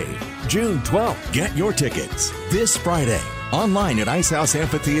 Friday, June 12th. Get your tickets this Friday. Online at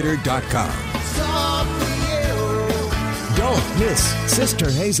IcehouseAmphitheater.com. Don't miss Sister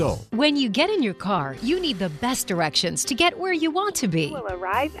Hazel. When you get in your car, you need the best directions to get where you want to be. Will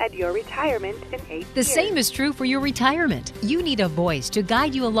arrive at your retirement in 8 years. The same is true for your retirement. You need a voice to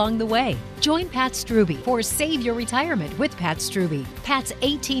guide you along the way. Join Pat Struby for Save Your Retirement with Pat Struby. Pat's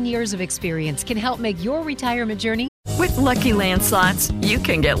 18 years of experience can help make your retirement journey. With Lucky Land Slots, you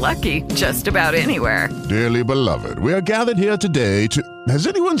can get lucky just about anywhere. Dearly beloved, we are gathered here today to... Has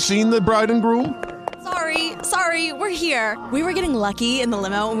anyone seen the bride and groom? Sorry, we're here. We were getting lucky in the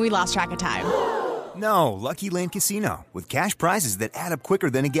limo and we lost track of time. No, Lucky Land Casino, with cash prizes that add up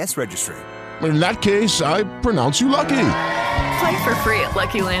quicker than a guest registry. In that case, I pronounce you lucky. Play for free at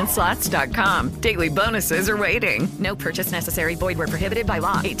LuckyLandSlots.com. Daily bonuses are waiting. No purchase necessary. Void where prohibited by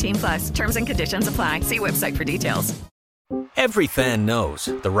law. 18+. Terms and conditions apply. See website for details. Every fan knows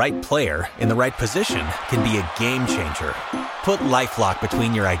the right player in the right position can be a game changer. Put LifeLock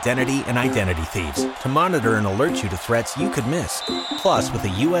between your identity and identity thieves to monitor and alert you to threats you could miss. Plus, with a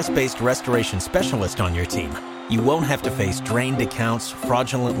U.S.-based restoration specialist on your team, you won't have to face drained accounts,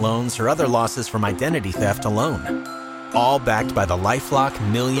 fraudulent loans, or other losses from identity theft alone. All backed by the LifeLock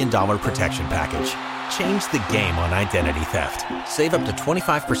 $1 Million Protection Package. Change the game on identity theft. Save up to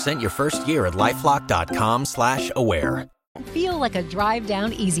 25% your first year at LifeLock.com/aware. Feel like a drive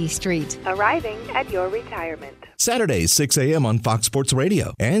down easy street. Arriving at your retirement. Saturdays, 6 a.m. on Fox Sports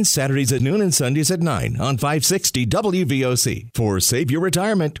Radio. And Saturdays at noon and Sundays at 9 on 560 WVOC. For Save Your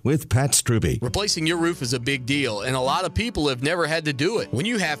Retirement with Pat Struby. Replacing your roof is a big deal, and a lot of people have never had to do it. When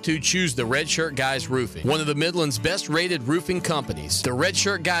you have to, choose the Red Shirt Guys Roofing, one of the Midland's best-rated roofing companies. The Red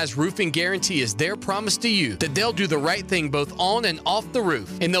Shirt Guys Roofing Guarantee is their promise to you that they'll do the right thing both on and off the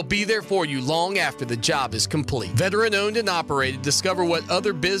roof, and they'll be there for you long after the job is complete. Veteran-owned and operated. Discover what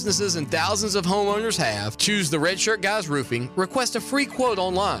other businesses and thousands of homeowners have. Choose the Red Shirt Guys Roofing. Request a free quote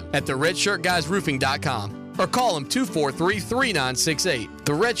online at theredshirtguysroofing.com or call them 243-3968.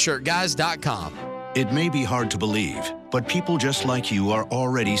 Theredshirtguys.com. It may be hard to believe, but people just like you are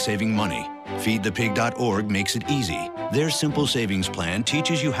already saving money. FeedThePig.org makes it easy. Their simple savings plan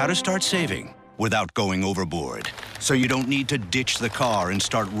teaches you how to start saving without going overboard. So you don't need to ditch the car and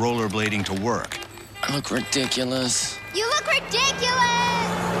start rollerblading to work. I look ridiculous. You look ridiculous!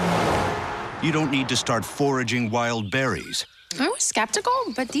 You don't need to start foraging wild berries. I was skeptical,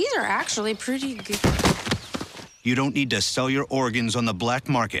 but these are actually pretty good. You don't need to sell your organs on the black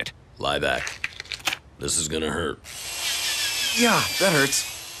market. Lie back. This is gonna hurt. Yeah, that hurts.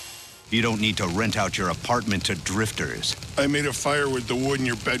 You don't need to rent out your apartment to drifters. I made a fire with the wood in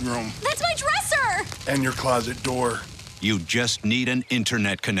your bedroom. That's my dresser! And your closet door. You just need an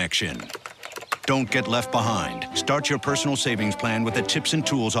internet connection. Don't get left behind. Start your personal savings plan with the tips and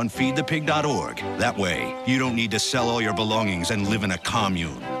tools on feedthepig.org. That way, you don't need to sell all your belongings and live in a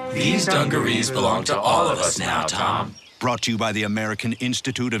commune. These dungarees belong to all of us now, Tom. Brought to you by the American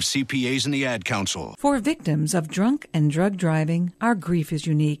Institute of CPAs and the Ad Council. For victims of drunk and drug driving, our grief is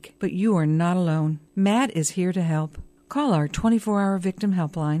unique, but you are not alone. MAD is here to help. Call our 24-hour victim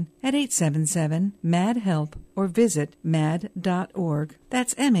helpline at 877-MAD-HELP or visit mad.org.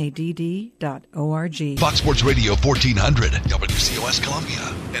 That's MADD.org. Fox Sports Radio 1400, WCOS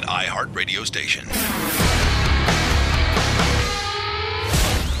Columbia, an iHeartRadio station.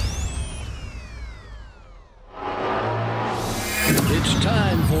 It's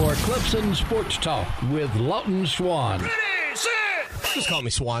time for Clemson Sports Talk with Lawton Swan. Ready, set! Just call me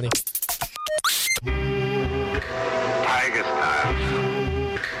Swanee. Tiger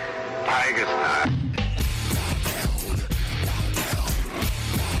style. Tiger style.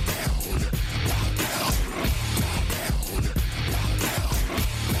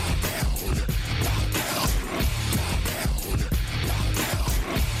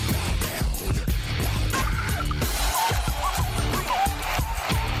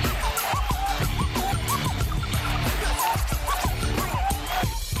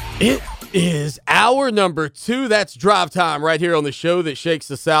 It is hour number 2. That's drive time right here on the show that shakes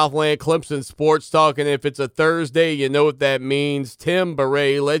the Southland, Clemson Sports Talk. And if it's a Thursday, you know what that means. Tim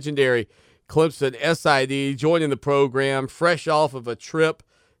Beret, legendary Clemson SID, joining the program, fresh off of a trip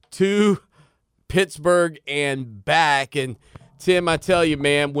to Pittsburgh and back. And Tim, I tell you,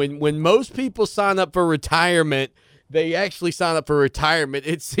 man, when most people sign up for retirement, they actually sign up for retirement.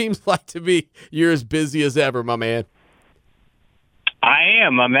 It seems like to me you're as busy as ever, my man. I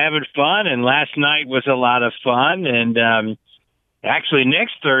am. I'm having fun, and last night was a lot of fun. And actually,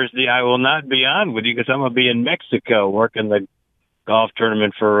 next Thursday I will not be on with you because I'm going to be in Mexico working the golf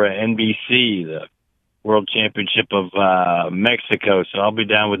tournament for NBC, the World Championship of Mexico. So I'll be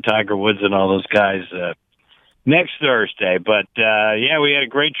down with Tiger Woods and all those guys next Thursday. But yeah, we had a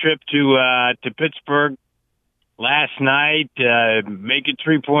great trip to Pittsburgh last night. Making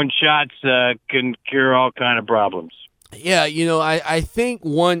 3-point shots can cure all kind of problems. Yeah, you know, I think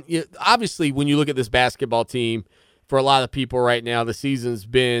obviously when you look at this basketball team, for a lot of people right now, the season's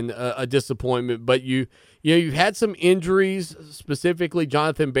been a disappointment. But you've had some injuries, specifically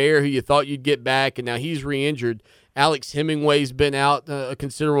Jonathan Bayer, who you thought you'd get back, and now he's re-injured. Alex Hemingway's been out a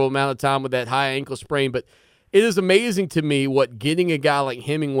considerable amount of time with that high ankle sprain. But it is amazing to me what getting a guy like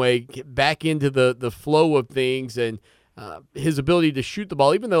Hemingway back into the flow of things and his ability to shoot the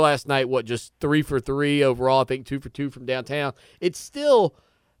ball, even though last night, just 3 for 3 overall, I think 2 for 2 from downtown, it's still,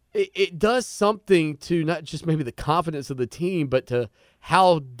 it does something to not just maybe the confidence of the team, but to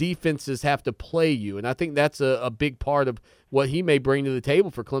how defenses have to play you. And I think that's a big part of what he may bring to the table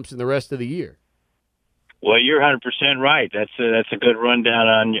for Clemson the rest of the year. Well, you're 100% right. That's a good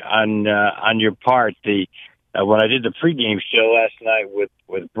rundown on your part. When I did the pregame show last night with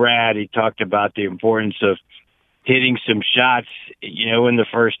Brad, he talked about the importance of hitting some shots, in the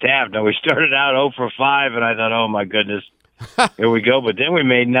first half. Now, we started out 0 for 5, and I thought, oh, my goodness, here we go. But then we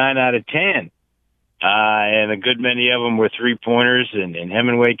made 9 out of 10, and a good many of them were three-pointers, and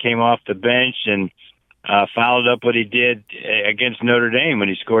Hemingway came off the bench and followed up what he did against Notre Dame when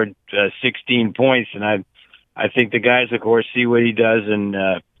he scored 16 points. And I think the guys, of course, see what he does in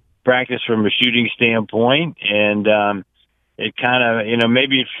practice from a shooting standpoint, and it kind of,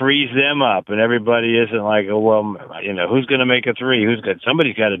 maybe it frees them up, and everybody isn't like, oh, well, who's going to make a three?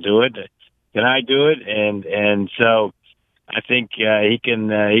 Somebody's got to do it. Can I do it? And so I think he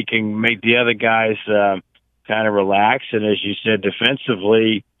can make the other guys kind of relax. And as you said,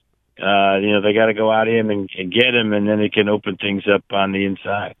 defensively, they got to go out him and get him, and then it can open things up on the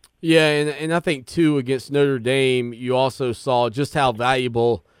inside. Yeah, and I think, too, against Notre Dame, you also saw just how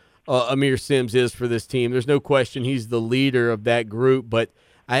valuable Amir Sims is for this team. There's no question he's the leader of that group, but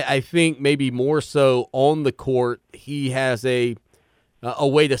I think maybe more so on the court, he has a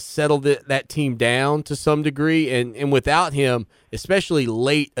way to settle that team down to some degree, and without him, especially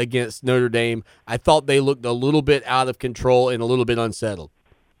late against Notre Dame, I thought they looked a little bit out of control and a little bit unsettled.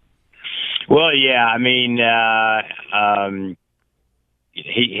 Well, yeah, I mean,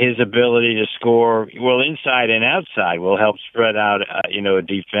 his ability to score, well, inside and outside, will help spread out, a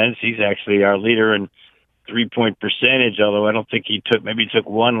defense. He's actually our leader in 3-point percentage, although I don't think he took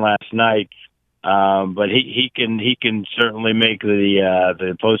one last night. But he can certainly make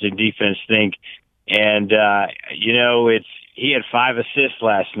the opposing defense think. And, he had 5 assists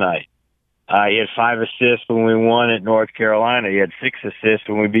last night. He had 5 assists when we won at North Carolina. He had 6 assists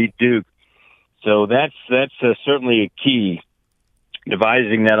when we beat Duke. So that's certainly a key.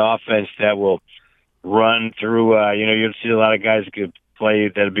 Devising that offense that will run through, you'll see a lot of guys could play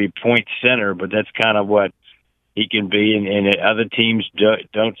that'll be point center, but that's kind of what he can be. And other teams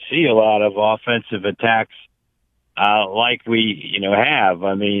don't see a lot of offensive attacks like we, have.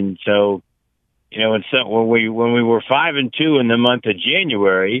 I mean, so, when we were 5-2 in the month of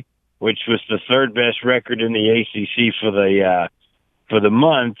January, which was the 3rd best record in the ACC for for the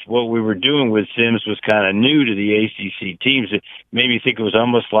month, what we were doing with Sims was kind of new to the ACC teams. It made me think it was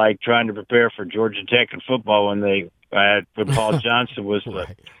almost like trying to prepare for Georgia Tech in football when Paul Johnson was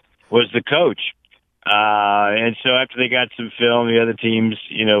the coach. And so after they got some film, the other teams,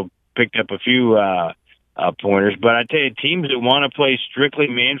 picked up a few pointers. But I tell you, teams that want to play strictly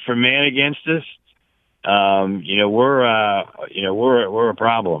man for man against us, we're a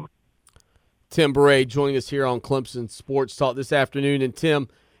problem. Tim Beret joining us here on Clemson Sports Talk this afternoon. And Tim,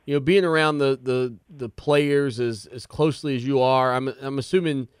 being around the players as closely as you are, I'm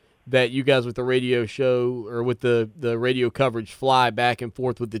assuming that you guys with the radio show or with the radio coverage fly back and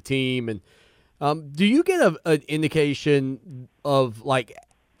forth with the team. And do you get an indication of, like,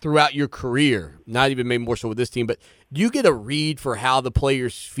 throughout your career, not even maybe more so with this team, but do you get a read for how the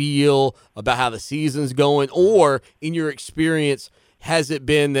players feel about how the season's going? Or in your experience, has it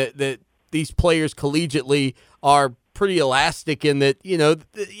been that these players collegiately are pretty elastic in that,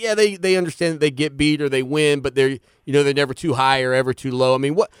 they understand that they get beat or they win, but they're never too high or ever too low? I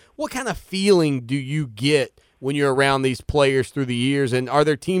mean, what kind of feeling do you get when you're around these players through the years? And are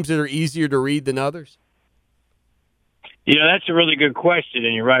there teams that are easier to read than others? That's a really good question,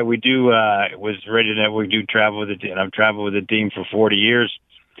 and you're right. We do. Was Radio Network do travel with the team. I've traveled with the team for 40 years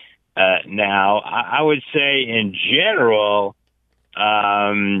now. I would say, in general,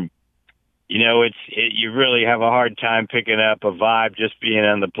 you really have a hard time picking up a vibe just being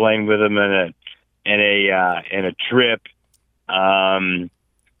on the plane with them in a trip. Now,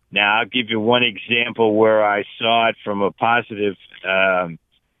 I'll give you one example where I saw it from a positive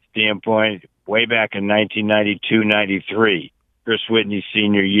standpoint. Way back in 1992-93, Chris Whitney's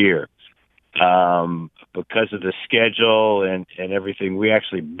senior year. Because of the schedule and everything, we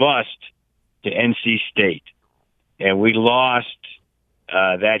actually bussed to NC State. And we lost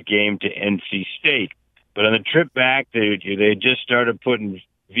that game to NC State. But on the trip back, they just started putting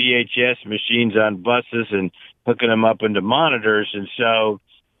VHS machines on buses and hooking them up into monitors. And so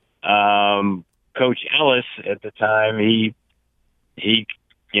Coach Ellis at the time, he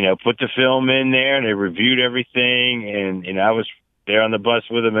put the film in there, and they reviewed everything, and I was there on the bus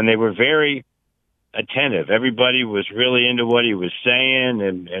with them, and they were very attentive. Everybody was really into what he was saying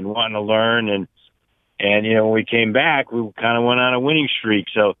and wanting to learn, and when we came back, we kind of went on a winning streak.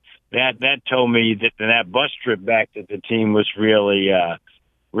 So that told me that bus trip back that the team was really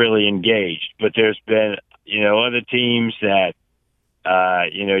engaged. But there's been other teams that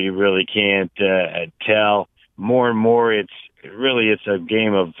you really can't tell. More and more, it's a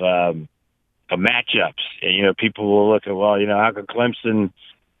game of matchups. And, people will look at, how could Clemson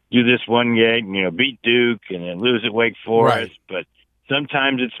do this one game, beat Duke and then lose at Wake Forest? Right. But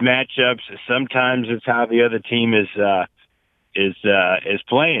sometimes it's matchups. Sometimes it's how the other team is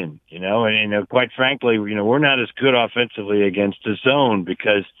playing. And quite frankly, we're not as good offensively against the zone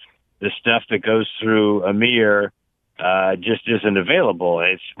because the stuff that goes through Amir just isn't available.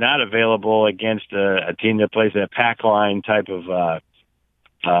 It's not available against a team that plays a pack line type of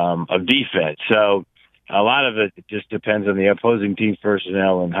defense. So a lot of it just depends on the opposing team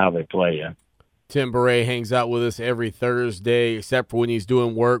personnel and how they play you. Tim Beret hangs out with us every Thursday, except for when he's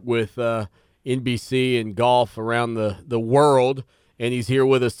doing work with NBC and golf around the world. And he's here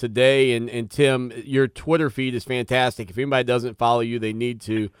with us today. And Tim, your Twitter feed is fantastic. If anybody doesn't follow you, they need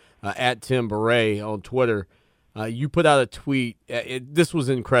to, at Tim Beret on Twitter. You put out a tweet. This was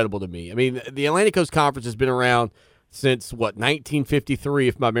incredible to me. I mean, the Atlantic Coast Conference has been around since, 1953,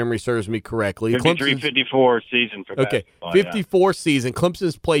 if my memory serves me correctly. 54 season for basketball. Okay, 54 season.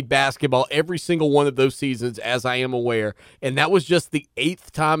 Clemson's played basketball every single one of those seasons, as I am aware. And that was just the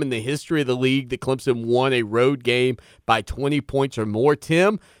 8th time in the history of the league that Clemson won a road game by 20 points or more.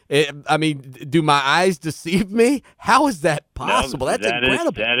 Tim, I mean, do my eyes deceive me? How is that possible? No, That's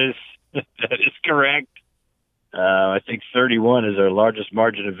incredible. That is correct. I think 31 is our largest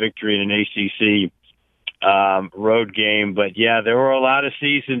margin of victory in an ACC road game. But, yeah, there were a lot of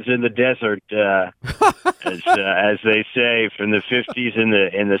seasons in the desert, as they say, from the 50s and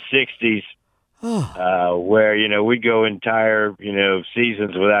the 60s, where, we'd go entire,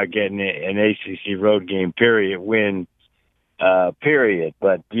 seasons without getting an ACC road game, period.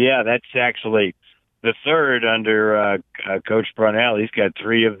 But, yeah, that's actually the third under Coach Brownell. He's got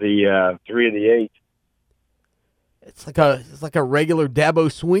three of the 8. It's like a regular Dabo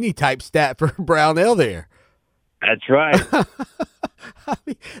Swinney type stat for Brownell there. That's right.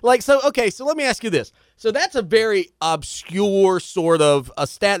 So let me ask you this. So that's a very obscure sort of a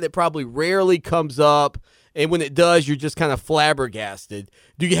stat that probably rarely comes up, and when it does, you're just kind of flabbergasted.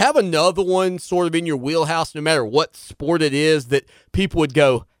 Do you have another one sort of in your wheelhouse, no matter what sport it is, that people would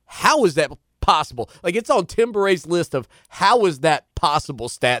go, how is that possible? Like, it's on Tim Baray's list of how is that possible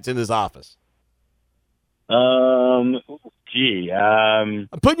stats in his office. I'm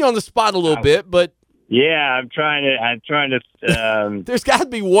putting you on the spot a little bit, but yeah, I'm trying to. There's got to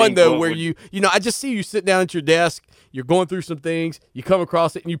be one though where you know, I just see you sitting down at your desk, you're going through some things, you come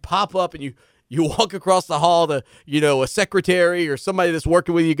across it, and you pop up and you walk across the hall to, you know, a secretary or somebody that's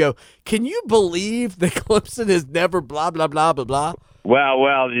working with you. Go, can you believe that Clemson has never blah blah blah blah blah?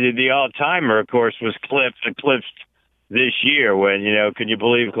 Well, the all-timer, of course, was eclipsed this year when, you know, can you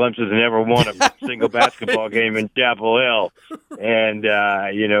believe Clemson's never won a single basketball game in Chapel Hill? And,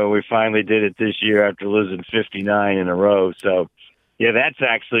 you know, we finally did it this year after losing 59 in a row. So, yeah, that's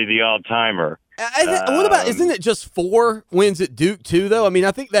actually the all-timer. What about, isn't it just 4 wins at Duke, too, though? I mean,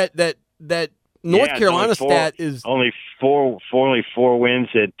 I think that North Carolina stat is only four wins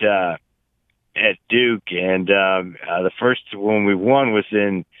at Duke. And the first one we won was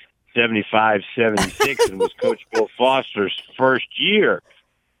in 75-76 and was Coach Bill Foster's first year.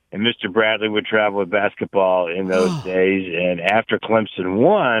 And Mr. Bradley would travel with basketball in those days. And after Clemson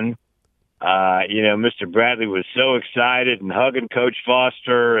won, you know, Mr. Bradley was so excited and hugging Coach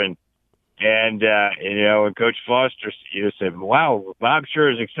Foster and you know, and Coach Foster, you know, said, "Wow, Bob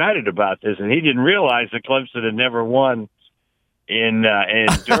sure is excited about this." And he didn't realize that Clemson had never won in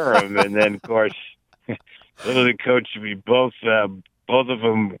Durham. And then, of course, little did Coach, both of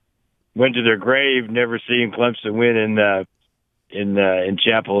them went to their grave, never seeing Clemson win in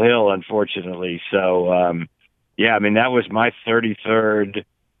Chapel Hill, unfortunately. So, yeah, I mean, that was my 33rd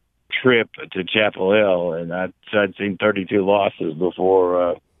trip to Chapel Hill, and I'd seen 32 losses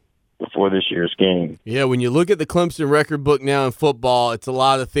before this year's game. Yeah, when you look at the Clemson record book now in football, it's a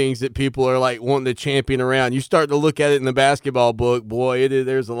lot of things that people are like wanting to champion around. You start to look at it in the basketball book, boy,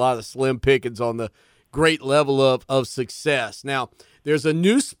 there's a lot of slim pickings on the great level of success. Now, there's a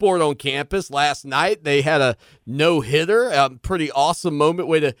new sport on campus. Last night they had a no-hitter, a pretty awesome moment,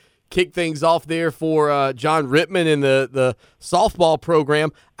 way to kick things off there for John Rittman in the softball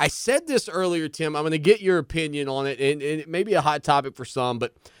program. I said this earlier, Tim. I'm going to get your opinion on it, and it may be a hot topic for some,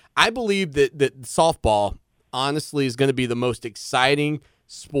 but I believe that softball, honestly, is going to be the most exciting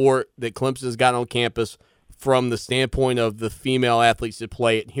sport that Clemson's got on campus from the standpoint of the female athletes that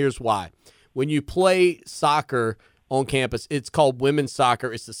play it. And here's why. When you play soccer on campus, it's called women's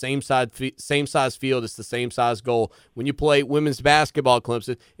soccer. It's the same size field. It's the same size goal. When you play women's basketball at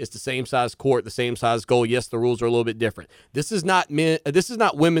Clemson, it's the same size court, the same size goal. Yes, the rules are a little bit different. This is not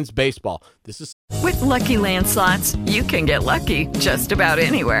women's baseball. This is With Lucky Land Slots, you can get lucky just about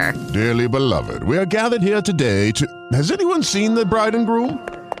anywhere. Dearly beloved, we are gathered here today to... Has anyone seen the bride and groom?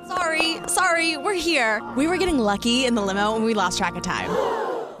 Sorry, we're here. We were getting lucky in the limo and we lost track of time.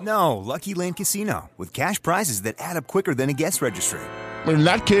 No, Lucky Land Casino, with cash prizes that add up quicker than a guest registry. In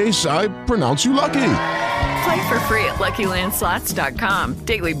that case, I pronounce you lucky. Play for free at LuckyLandSlots.com.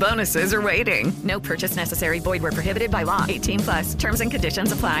 Daily bonuses are waiting. No purchase necessary. Void where prohibited by law. 18+. Terms and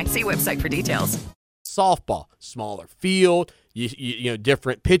conditions apply. See website for details. Softball, smaller field, you know,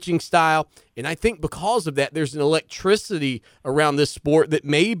 different pitching style. And I think because of that, there's an electricity around this sport that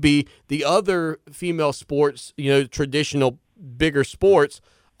maybe the other female sports, you know, traditional bigger sports,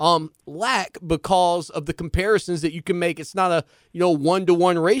 lack because of the comparisons that you can make. It's not a, you know,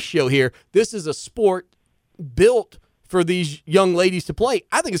 1-to-1 ratio here. This is a sport built for these young ladies to play.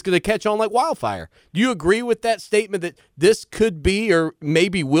 I think it's going to catch on like wildfire. Do you agree with that statement that this could be or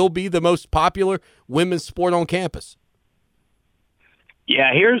maybe will be the most popular women's sport on campus?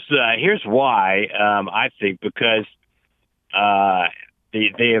 Yeah, here's why. I think because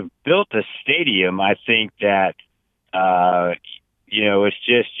they have built a stadium. I think that you know,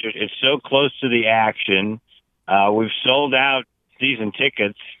 it's so close to the action. We've sold out season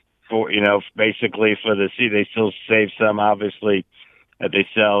tickets for, you know, basically for the season. They still save some, obviously, that they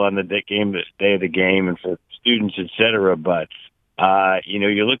sell on the day of the game and for students, et cetera. But, you know,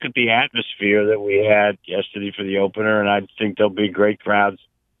 you look at the atmosphere that we had yesterday for the opener, and I think there'll be great crowds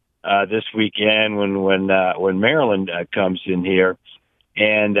this weekend when Maryland comes in here.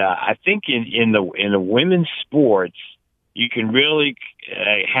 And I think in the women's sports, you can really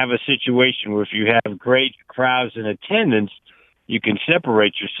have a situation where if you have great crowds in attendance, you can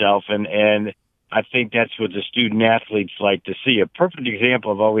separate yourself. And I think that's what the student athletes like to see. A perfect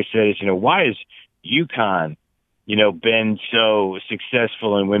example I've always said is, you know, why has UConn, you know, been so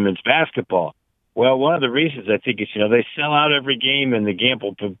successful in women's basketball? Well, one of the reasons I think is, you know, they sell out every game in the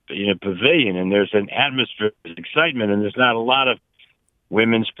Gamble Pavilion, and there's an atmosphere of excitement, and there's not a lot of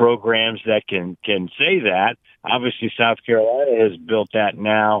women's programs that can say that. Obviously, South Carolina has built that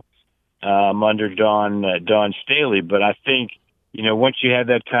now under Dawn Staley. But I think once you have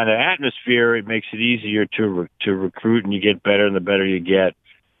that kind of atmosphere, it makes it easier to recruit, and you get better, and the better you get,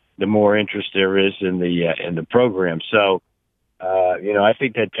 the more interest there is in the program. So, I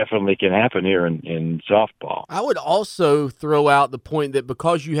think that definitely can happen here in softball. I would also throw out the point that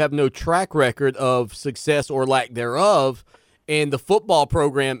because you have no track record of success or lack thereof, and the football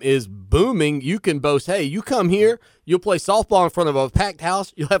program is booming, you can boast, hey, you come here, you'll play softball in front of a packed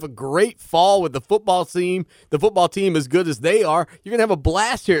house, you'll have a great fall with the football team as good as they are, you're going to have a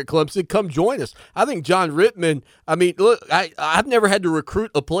blast here at Clemson, come join us. I think John Rittman, look, I've never had to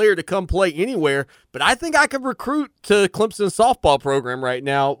recruit a player to come play anywhere, but I think I could recruit to Clemson's softball program right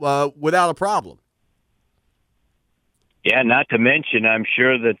now without a problem. Yeah, not to mention, I'm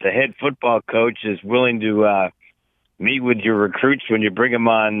sure that the head football coach is willing to meet with your recruits when you bring them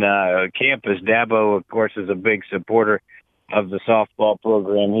on campus. Dabo, of course, is a big supporter of the softball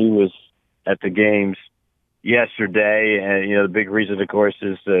program. He was at the games yesterday, and the big reason, of course,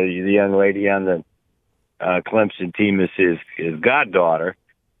 is the young lady on the Clemson team is his goddaughter.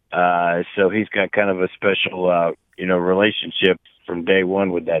 So he's got kind of a special, relationship from day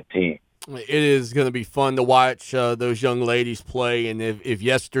one with that team. It is going to be fun to watch those young ladies play, and if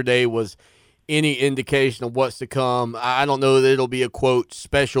yesterday was any indication of what's to come, I don't know that it'll be a, quote,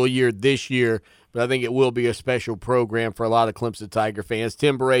 special year this year, but I think it will be a special program for a lot of Clemson Tiger fans.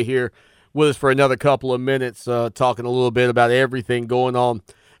 Tim Beret here with us for another couple of minutes, talking a little bit about everything going on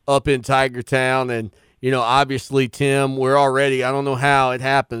up in Tiger Town. And, obviously, Tim, we're already, I don't know how it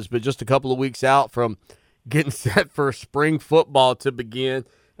happens, but just a couple of weeks out from getting set for spring football to begin.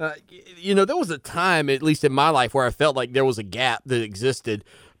 There was a time, at least in my life, where I felt like there was a gap that existed.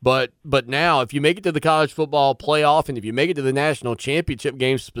 But now, if you make it to the college football playoff and if you make it to the national championship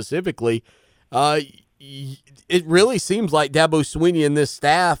game specifically, it really seems like Dabo Swinney and this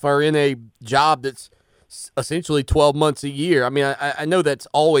staff are in a job that's essentially 12 months a year. I know that's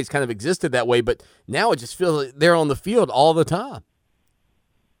always kind of existed that way, but now it just feels like they're on the field all the time.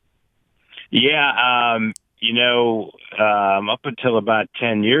 Yeah, up until about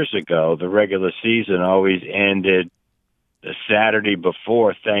 10 years ago, the regular season always ended the Saturday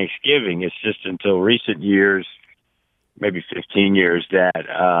before Thanksgiving. It's just until recent years, maybe 15 years,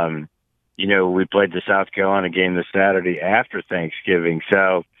 that, we played the South Carolina game the Saturday after Thanksgiving.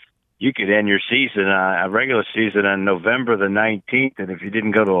 So you could end your season, a regular season, on November the 19th. And if you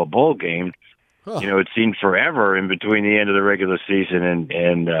didn't go to a bowl game, it seemed forever in between the end of the regular season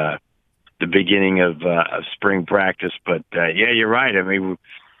and the beginning of spring practice. But, yeah, you're right.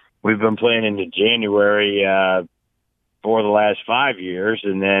 We've been playing into January for the last 5 years,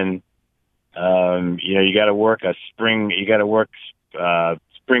 and then you got to work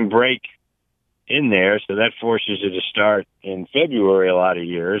spring break in there, so that forces you to start in February a lot of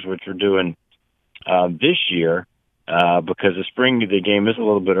years, which we're doing this year because the game is a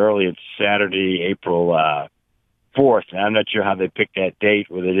little bit early. It's Saturday, April 4th. And I'm not sure how they picked that date,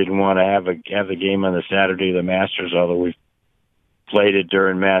 where they didn't want to have the game on the Saturday of the Masters, although we've played it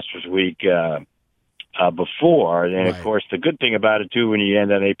during Masters Week before. And, right. Of course, the good thing about it, too, when you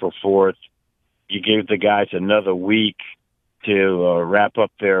end on April 4th, you give the guys another week to wrap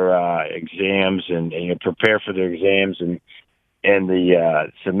up their exams and prepare for their exams and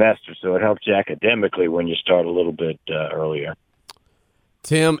the semester. So it helps you academically when you start a little bit earlier.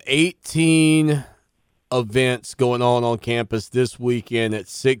 Tim, 18 events going on campus this weekend at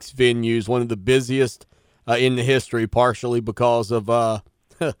 6 venues, one of the busiest in the history, partially because of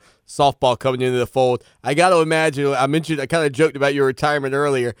softball coming into the fold. I got to imagine, I kind of joked about your retirement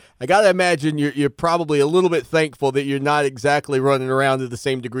earlier. I got to imagine you're probably a little bit thankful that you're not exactly running around to the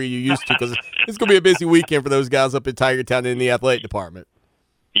same degree you used to, because it's going to be a busy weekend for those guys up in Tiger Town in the athletic department.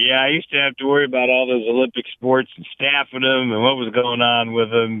 Yeah, I used to have to worry about all those Olympic sports and staffing them and what was going on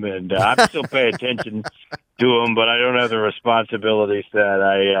with them, and I still pay attention to them, but I don't have the responsibilities that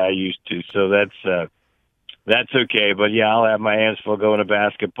I used to, so that's okay. But, yeah, I'll have my hands full going to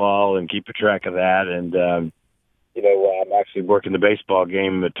basketball and keep a track of that, and, I'm actually working the baseball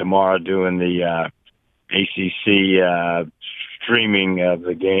game tomorrow, doing the ACC streaming of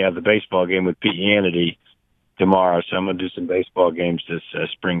the baseball game with Pete Hannity tomorrow, so I'm going to do some baseball games this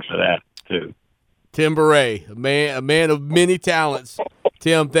spring for that, too. Tim Beret, a man of many talents.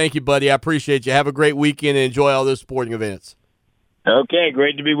 Tim, thank you, buddy. I appreciate you. Have a great weekend and enjoy all those sporting events. Okay,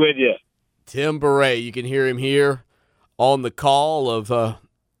 great to be with you. Tim Beret, you can hear him here on the call of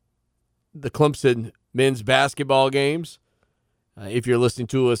the Clemson men's basketball games. If you're listening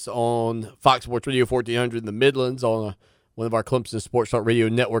to us on Fox Sports Radio 1400 in the Midlands, on one of our Clemson Sports Talk Radio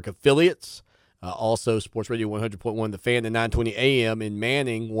Network affiliates. Also, Sports Radio 100.1 The Fan at 920 AM in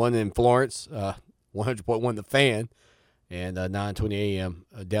Manning, one in Florence, 100.1 The Fan. and 9:20 a.m.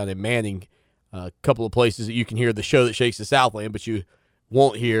 Down in Manning. A couple of places that you can hear the show that shakes the Southland, but you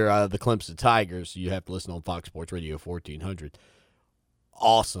won't hear the Clemson Tigers. You have to listen on Fox Sports Radio 1400.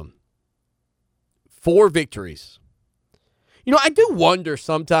 Awesome. 4 victories. I do wonder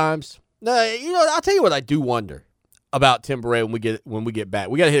sometimes. I'll tell you what I do wonder about Tim Bray when we get back.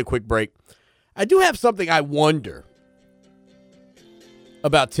 We got to hit a quick break. I do have something I wonder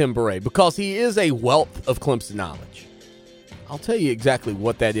about Tim Bray because he is a wealth of Clemson knowledge. I'll tell you exactly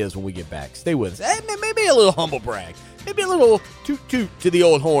what that is when we get back. Stay with us. Maybe a little humble brag. Maybe a little toot-toot to the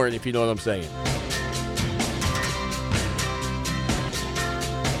old horn, if you know what I'm saying.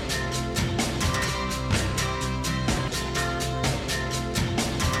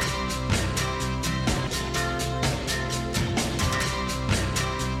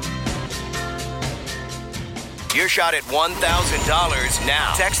 Your shot at $1,000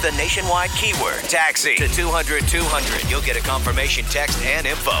 now. Text the nationwide keyword taxi to 200-200. You'll get a confirmation text and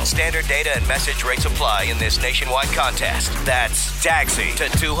info. Standard data and message rates apply in this nationwide contest. That's taxi to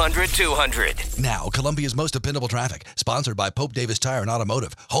 200-200. Now, Columbia's most dependable traffic. Sponsored by Pope Davis Tire and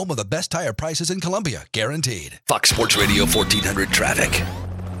Automotive. Home of the best tire prices in Columbia. Guaranteed. Fox Sports Radio 1400 traffic.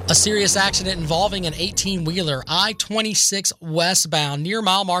 A serious accident involving an 18-wheeler, I-26 westbound near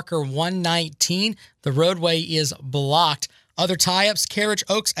mile marker 119. The roadway is blocked. Other tie-ups, Carriage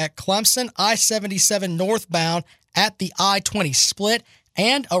Oaks at Clemson, I-77 northbound at the I-20 split,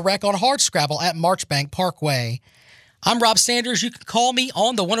 and a wreck on Hardscrabble at Marchbank Parkway. I'm Rob Sanders. You can call me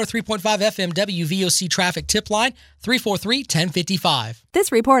on the 103.5 FM WVOC traffic tip line, 343-1055.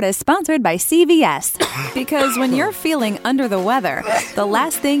 This report is sponsored by CVS. Because when you're feeling under the weather, the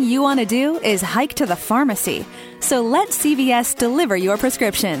last thing you want to do is hike to the pharmacy. So let CVS deliver your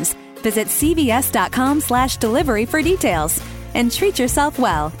prescriptions. Visit cvs.com/delivery for details. And treat yourself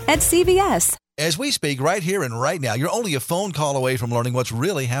well at CVS. As we speak right here and right now, you're only a phone call away from learning what's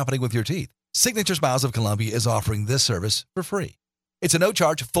really happening with your teeth. Signature Smiles of Columbia is offering this service for free. It's a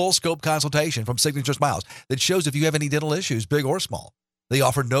no-charge, full-scope consultation from Signature Smiles that shows if you have any dental issues, big or small. They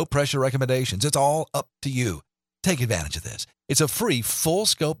offer no-pressure recommendations. It's all up to you. Take advantage of this. It's a free,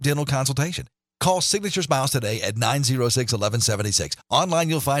 full-scope dental consultation. Call Signature Smiles today at 906-1176. Online,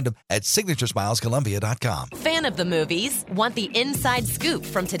 you'll find them at signaturesmilescolumbia.com. Fan of the movies? Want the inside scoop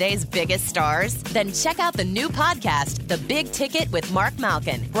from today's biggest stars? Then check out the new podcast, The Big Ticket with Mark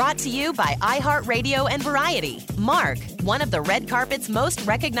Malkin, brought to you by iHeartRadio and Variety. Mark, one of the red carpet's most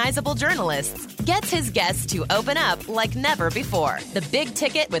recognizable journalists, gets his guests to open up like never before. The Big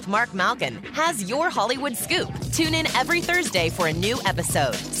Ticket with Mark Malkin has your Hollywood scoop. Tune in every Thursday for a new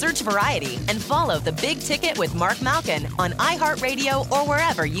episode. Search Variety and follow The Big Ticket with Mark Malkin on iHeartRadio or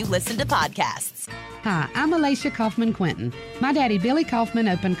wherever you listen to podcasts. Hi, I'm Alicia Kaufman-Quinton. My daddy, Billy Kaufman,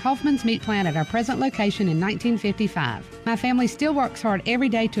 opened Kaufman's Meat Plant at our present location in 1955. My family still works hard every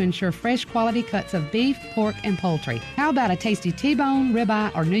day to ensure fresh quality cuts of beef, pork, and poultry. How about a tasty T-bone,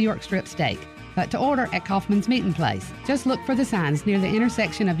 ribeye, or New York strip steak? But to order at Kaufman's Meat Place. Just look for the signs near the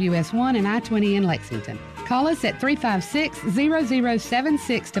intersection of US 1 and I-20 in Lexington. Call us at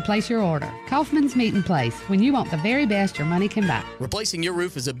 356-0076 to place your order. Kaufman's Meat Place, when you want the very best your money can buy. Replacing your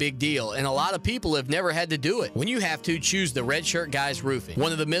roof is a big deal, and a lot of people have never had to do it. When you have to, choose the Red Shirt Guys Roofing,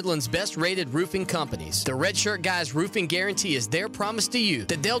 one of the Midland's best-rated roofing companies. The Red Shirt Guys Roofing Guarantee is their promise to you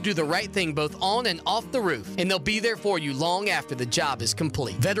that they'll do the right thing both on and off the roof, and they'll be there for you long after the job is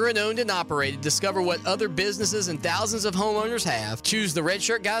complete. Veteran-owned and operated, discover what other businesses and thousands of homeowners have. Choose the Red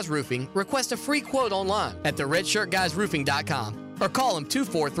Shirt Guys Roofing. Request a free quote online at theredshirtguysroofing.com or call them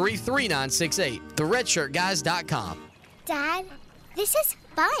 243-3968. Theredshirtguys.com. Dad, this is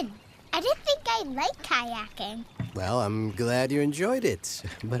fun. I didn't think I liked kayaking. Well, I'm glad you enjoyed it,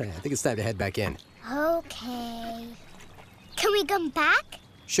 but I think it's time to head back in. Okay. Can we come back?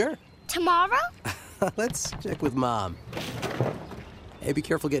 Sure. Tomorrow? Let's check with Mom. Hey, be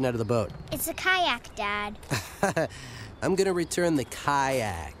careful getting out of the boat. It's a kayak, Dad. I'm going to return the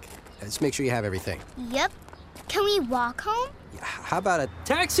kayak. Just make sure you have everything. Yep. Can we walk home? How about a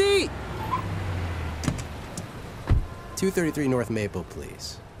taxi? 233 North Maple,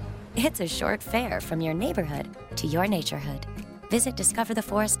 please. It's a short fare from your neighborhood to your naturehood. Visit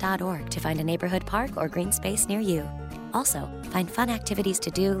discovertheforest.org to find a neighborhood park or green space near you. Also, find fun activities to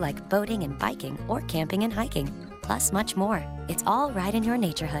do like boating and biking or camping and hiking, plus much more. It's all right in your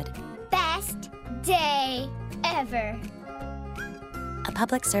naturehood. Best day ever. A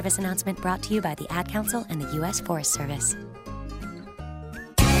public service announcement brought to you by the Ad Council and the U.S. Forest Service.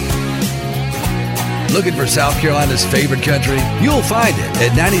 Looking for South Carolina's favorite country? You'll find it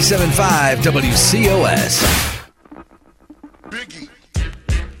at 97.5 WCOS.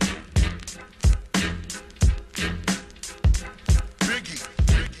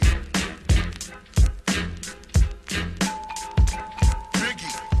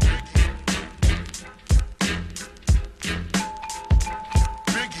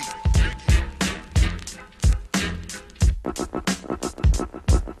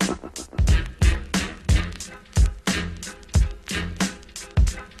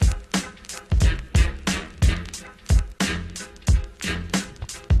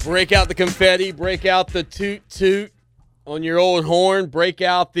 Break out the confetti, break out the toot-toot on your old horn, break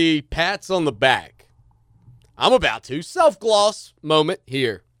out the pats on the back. I'm about to. Self-gloss moment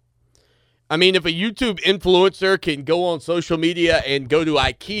here. I mean, if a YouTube influencer can go on social media and go to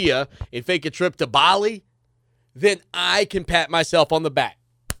IKEA and fake a trip to Bali, then I can pat myself on the back.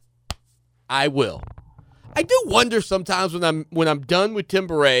 I will. I do wonder sometimes when I'm done with Tim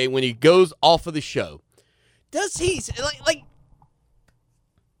Beret, when he goes off of the show, does he like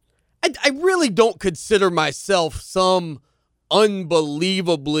I really don't consider myself some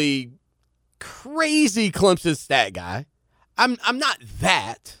unbelievably crazy Clemson stat guy. I'm not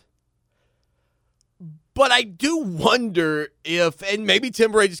that. But I do wonder if, and maybe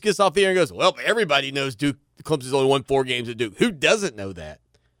Tim Bray just gets off the air and goes, well, everybody knows Duke. Clemson's only won 4 games at Duke. Who doesn't know that?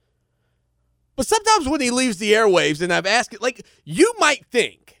 But sometimes when he leaves the airwaves, and I've asked it, like, you might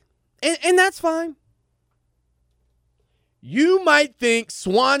think, and that's fine. You might think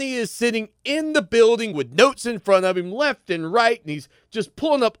Swanee is sitting in the building with notes in front of him, left and right, and he's just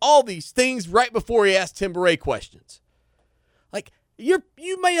pulling up all these things right before he asks Tim Bray questions. Like, you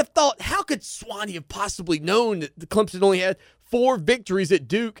may have thought, how could Swanee have possibly known that the Clemson only had 4 victories at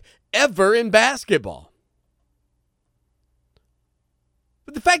Duke ever in basketball?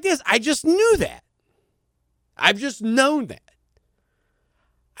 But the fact is, I just knew that. I've just known that.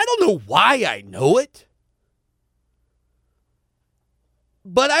 I don't know why I know it.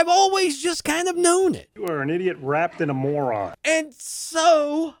 But I've always just kind of known it. You are an idiot wrapped in a moron. And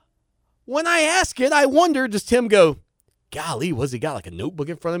so, when I ask it, I wonder, does Tim go, golly, was he got like a notebook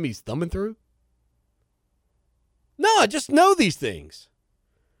in front of me he's thumbing through? No, I just know these things.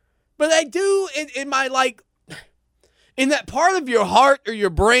 But I do, in my, like, in that part of your heart or your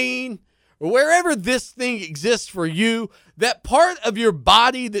brain or wherever this thing exists for you, that part of your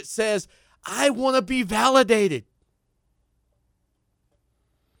body that says, I want to be validated.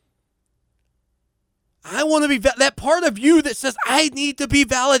 I want to be, that part of you that says, I need to be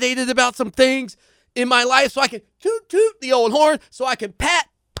validated about some things in my life so I can toot the old horn, so I can pat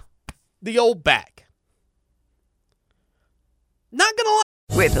the old back. Not going to lie.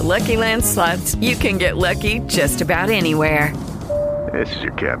 With the Lucky Land Slots, you can get lucky just about anywhere. This is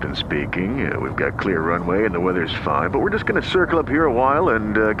your captain speaking. We've got clear runway and the weather's fine, but we're just going to circle up here a while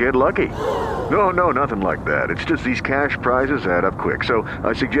and get lucky. No, nothing like that. It's just these cash prizes add up quick. So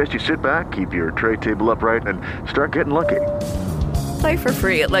I suggest you sit back, keep your tray table upright, and start getting lucky. Play for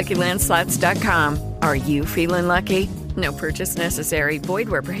free at LuckyLandSlots.com. Are you feeling lucky? No purchase necessary. Void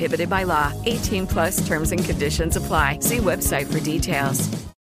where prohibited by law. 18+ terms and conditions apply. See website for details.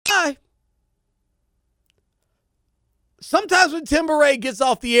 Hi. Sometimes when Tim Beret gets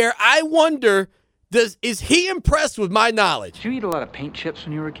off the air, I wonder, is he impressed with my knowledge? Did you eat a lot of paint chips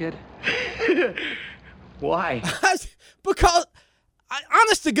when you were a kid? Why? Because,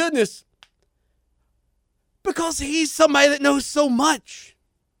 honest to goodness, because he's somebody that knows so much.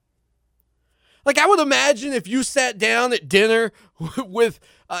 Like, I would imagine if you sat down at dinner with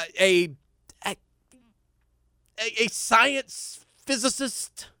a science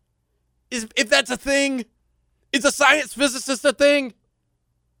physicist, if that's a thing. Is a science physicist a thing?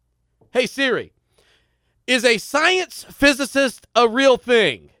 Hey, Siri, is a science physicist a real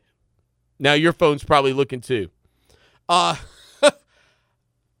thing? Now, your phone's probably looking too. I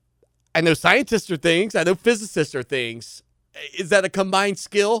know scientists are things. I know physicists are things. Is that a combined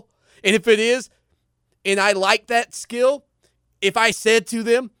skill? And if it is, and I like that skill, if I said to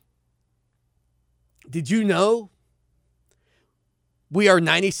them, did you know we are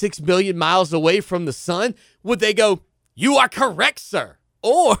 96 billion miles away from the sun? Would they go, you are correct, sir?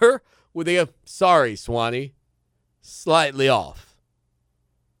 Or would they go, sorry, Swanee, slightly off?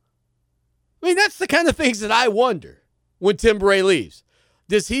 I mean, that's the kind of things that I wonder when Tim Bray leaves.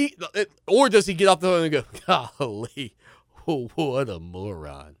 Does he get off the phone and go, golly, what a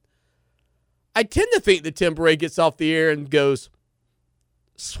moron? I tend to think that Tim Bray gets off the air and goes,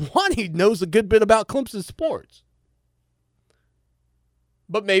 Swanee knows a good bit about Clemson sports.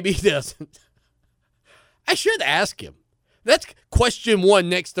 But maybe he doesn't. I should ask him. That's question 1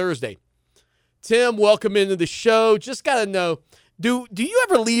 next Thursday. Tim, welcome into the show. Just got to know, do you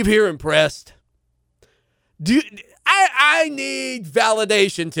ever leave here impressed? I need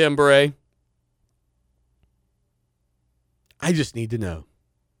validation, Tim Bray. I just need to know.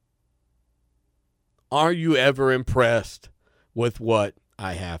 Are you ever impressed with what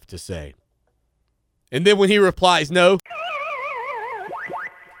I have to say? And then when he replies no,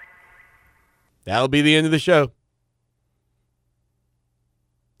 that'll be the end of the show.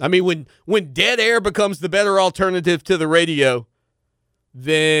 I mean, when dead air becomes the better alternative to the radio,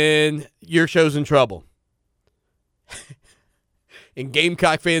 then your show's in trouble. and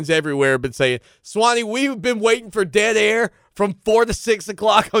Gamecock fans everywhere have been saying, Swanee, we've been waiting for dead air from 4 to 6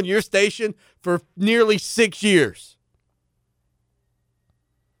 o'clock on your station for nearly 6 years.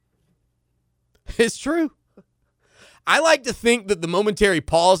 It's true. I like to think that the momentary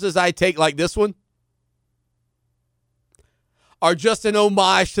pauses I take like this one are just an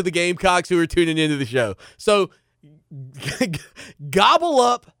homage to the Gamecocks who are tuning into the show. So gobble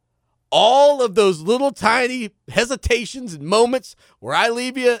up all of those little tiny hesitations and moments where I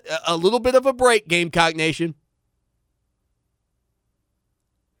leave you a little bit of a break, Gamecock Nation.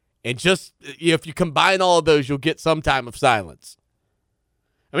 And just, if you combine all of those, you'll get some time of silence.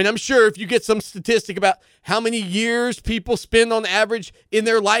 I mean, I'm sure if you get some statistic about how many years people spend on average in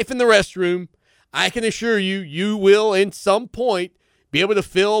their life in the restroom, I can assure you, you will, in some point, be able to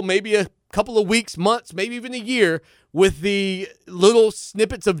fill maybe a couple of weeks, months, maybe even a year with the little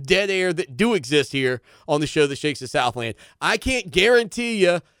snippets of dead air that do exist here on the show that shakes the Southland. I can't guarantee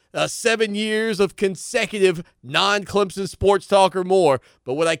you 7 years of consecutive non-Clemson sports talk or more,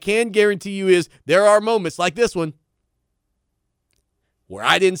 but what I can guarantee you is there are moments like this one where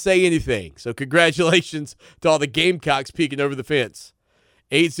I didn't say anything. So congratulations to all the Gamecocks peeking over the fence.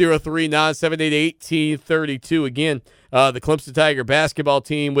 803-978-1832. Again, the Clemson Tiger basketball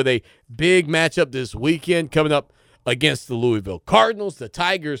team with a big matchup this weekend coming up against the Louisville Cardinals. The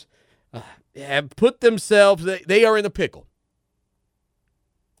Tigers have put themselves, they are in a pickle.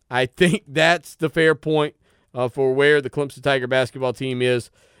 I think that's the fair point for where the Clemson Tiger basketball team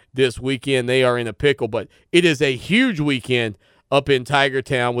is this weekend. They are in a pickle, but it is a huge weekend up in Tiger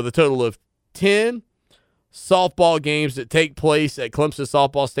Town with a total of 10 softball games that take place at Clemson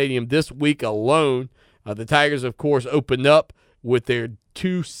Softball Stadium this week alone. The Tigers, of course, opened up with their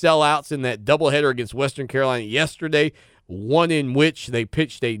 2 sellouts in that doubleheader against Western Carolina yesterday, one in which they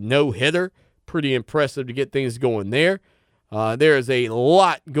pitched a no-hitter. Pretty impressive to get things going there. There is a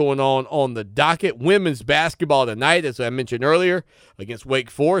lot going on the docket. Women's basketball tonight, as I mentioned earlier, against Wake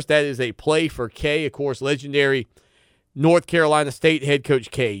Forest. That is a play for Kay, of course, legendary North Carolina State head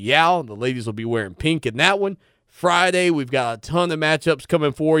coach Kay Yao. The ladies will be wearing pink in that one. Friday, we've got a ton of matchups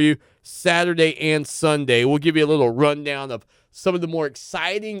coming for you. Saturday and Sunday. We'll give you a little rundown of some of the more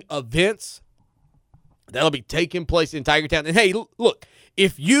exciting events that'll be taking place in Tiger Town. And hey, look,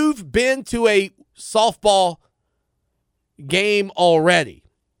 if you've been to a softball game already,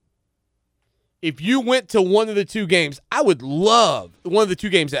 if you went to one of the 2 games, I would love one of the 2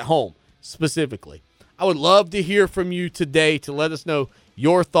 games at home specifically. I would love to hear from you today to let us know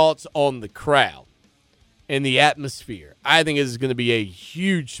your thoughts on the crowd and the atmosphere. I think this is going to be a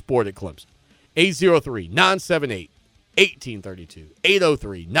huge sport at Clemson. 803-978-1832.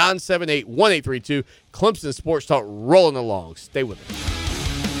 803-978-1832. Clemson Sports Talk rolling along. Stay with us.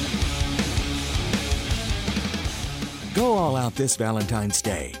 Go all out this Valentine's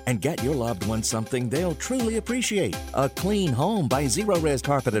Day and get your loved one something they'll truly appreciate. A clean home by Zero Res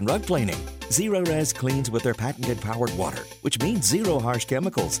Carpet and Rug Cleaning. Zero Res cleans with their patented powered water, which means 0 harsh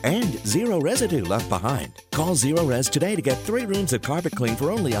chemicals and 0 residue left behind. Call Zero Res today to get 3 rooms of carpet clean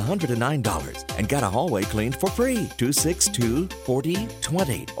for only $109 and get a hallway cleaned for free.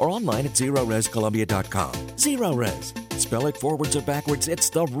 262-4020 or online at ZeroResColumbia.com. Zero Res. Spell it forwards or backwards, it's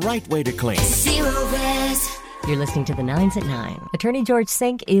the right way to clean. Zero Res. You're listening to the 9s at 9. Attorney George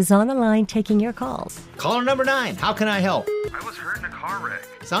Sink is on the line taking your calls. Caller number 9, how can I help? I was hurt in a car wreck.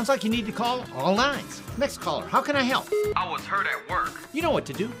 Sounds like you need to call all 9s. Next caller, how can I help? I was hurt at work. You know what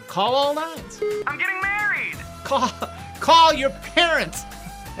to do. Call all 9s. I'm getting married. Call your parents.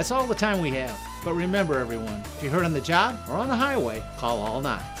 That's all the time we have. But remember, everyone, if you're hurt on the job or on the highway, call all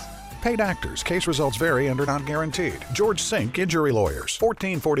 9s. Paid actors. Case results vary and are not guaranteed. George Sink, Injury Lawyers,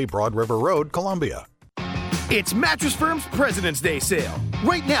 1440 Broad River Road, Columbia. It's Mattress Firm's President's Day sale.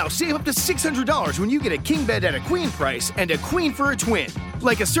 Right now, save up to $600 when you get a king bed at a queen price and a queen for a twin.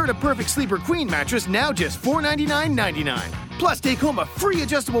 Like a Serta Perfect Sleeper Queen mattress, now just $499.99. Plus, take home a free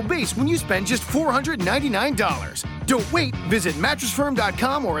adjustable base when you spend just $499. Don't wait. Visit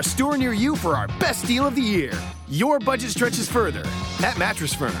mattressfirm.com or a store near you for our best deal of the year. Your budget stretches further at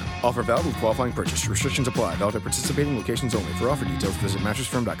Mattress Firm. Offer valid with qualifying purchase. Restrictions apply. Valid at participating locations only. For offer details, visit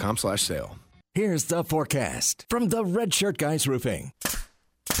mattressfirm.com/sale. Here's the forecast from the Red Shirt Guys Roofing.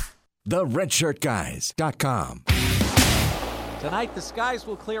 TheRedShirtGuys.com. Tonight, the skies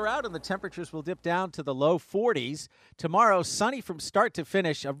will clear out and the temperatures will dip down to the low 40s. Tomorrow, sunny from start to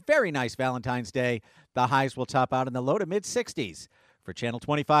finish. A very nice Valentine's Day. The highs will top out in the low to mid-60s. For Channel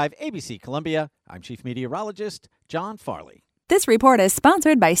 25 ABC Columbia, I'm Chief Meteorologist John Farley. This report is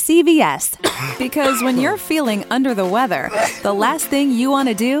sponsored by CVS. Because when you're feeling under the weather, the last thing you want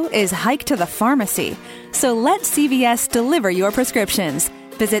to do is hike to the pharmacy. So let CVS deliver your prescriptions.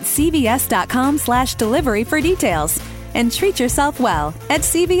 Visit cvs.com/delivery for details. And treat yourself well at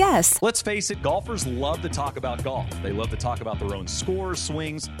CVS. Let's face it, golfers love to talk about golf. They love to talk about their own scores,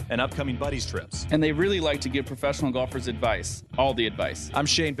 swings, and upcoming buddies trips. And they really like to give professional golfers advice, all the advice. I'm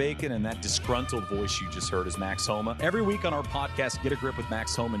Shane Bacon, and that disgruntled voice you just heard is Max Homa. Every week on our podcast, Get a Grip with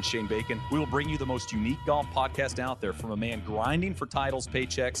Max Homa and Shane Bacon, we will bring you the most unique golf podcast out there, from a man grinding for titles,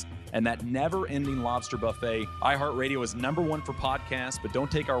 paychecks, and that never-ending lobster buffet. iHeartRadio is #1 for podcasts, but don't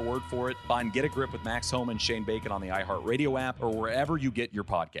take our word for it. Find Get a Grip with Max Homa and Shane Bacon on the iHeartRadio app or wherever you get your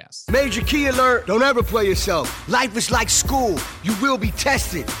podcasts. Major key alert! Don't ever play yourself. Life is like school. You will be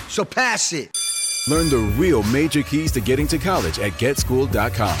tested, so pass it. Learn the real major keys to getting to college at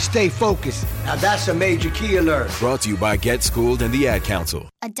GetSchooled.com. Stay focused. Now that's a major key alert. Brought to you by Get Schooled and the Ad Council.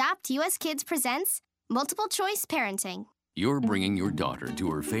 Adopt US Kids presents Multiple Choice Parenting. You're bringing your daughter to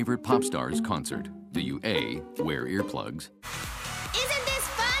her favorite pop star's concert. Do you A, wear earplugs? Isn't this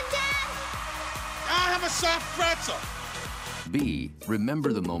fun, Dad? I have a soft pretzel. B,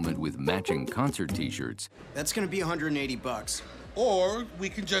 remember the moment with matching concert t-shirts. That's gonna be $180. Or we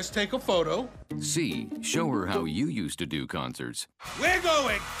can just take a photo. C, show her how you used to do concerts. We're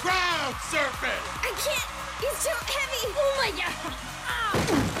going crowd surfing. I can't. It's too heavy. Oh my God.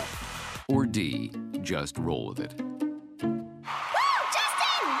 Ah. Or D, just roll with it.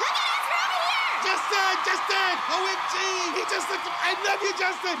 Justin! OMG! He just looked. I love you,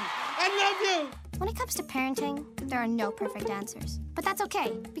 Justin! I love you! When it comes to parenting, there are no perfect answers. But that's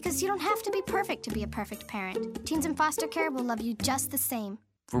okay, because you don't have to be perfect to be a perfect parent. Teens in foster care will love you just the same.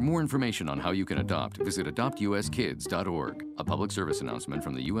 For more information on how you can adopt, visit adoptuskids.org. A public service announcement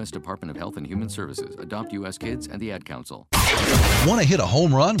from the U.S. Department of Health and Human Services, Adopt U.S. Kids, and the Ad Council. Want to hit a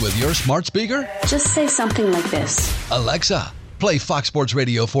home run with your smart speaker? Just say something like this. Alexa, play Fox Sports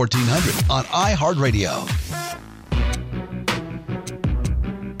Radio 1400 on iHeartRadio.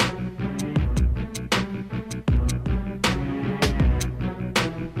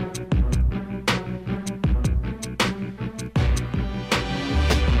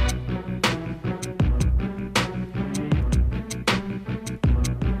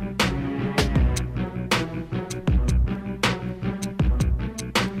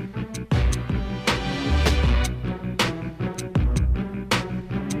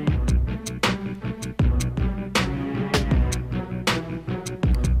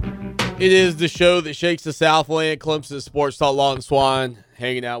 It is the show that shakes the Southland. Clemson Sports Talk, Lawton Swan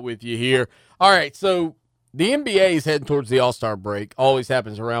hanging out with you here. All right, so the NBA is heading towards the All-Star break. Always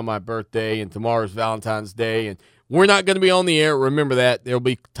happens around my birthday, and tomorrow's Valentine's Day. And we're not going to be on the air. Remember that. There'll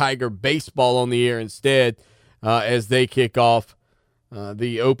be Tiger Baseball on the air instead as they kick off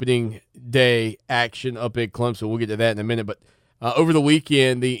the opening day action up at Clemson. We'll get to that in a minute. But over the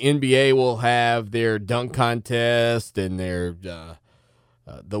weekend, the NBA will have their dunk contest and their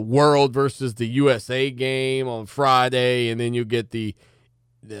the World versus the USA game on Friday, and then you get the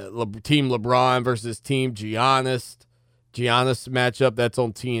Team LeBron versus Team Giannis matchup. That's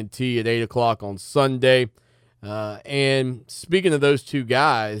on TNT at 8 o'clock on Sunday. And speaking of those two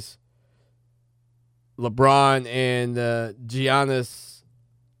guys, LeBron and Giannis,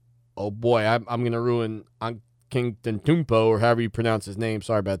 oh boy, I'm going to ruin Antetokounmpo, or however you pronounce his name.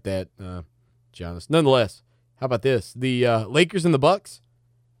 Sorry about that, Giannis. Nonetheless, how about this? The Lakers and the Bucks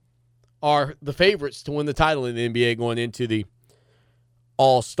are the favorites to win the title in the NBA going into the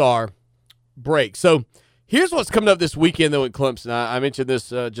All-Star break. So here's what's coming up this weekend, though, in Clemson. I mentioned this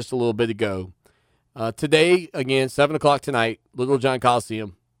just a little bit ago. Today, again, 7 o'clock tonight, Little John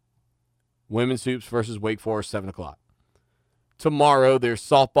Coliseum, women's hoops versus Wake Forest, 7 o'clock. Tomorrow, there's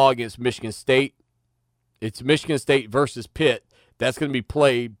softball against Michigan State. It's Michigan State versus Pitt. That's going to be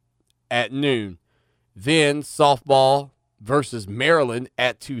played at noon. Then softball versus Maryland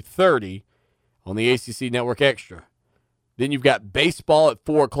at 2:30 on the ACC Network Extra. Then you've got baseball at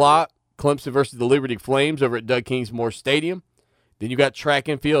 4 o'clock, Clemson versus the Liberty Flames over at Doug Kingsmore Stadium. Then you got track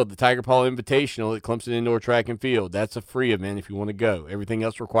and field, the Tiger Paul Invitational at Clemson Indoor Track and Field. That's a free event if you want to go. Everything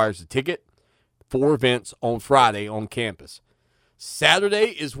else requires a ticket. 4 events on Friday on campus.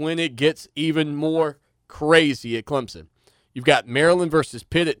 Saturday is when it gets even more crazy at Clemson. You've got Maryland versus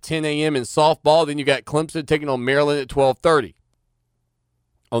Pitt at 10 a.m. in softball. Then you got Clemson taking on Maryland at 12:30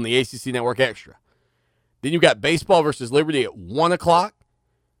 on the ACC Network Extra. Then you've got baseball versus Liberty at 1 o'clock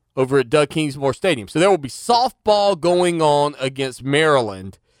over at Doug Kingsmore Stadium. So there will be softball going on against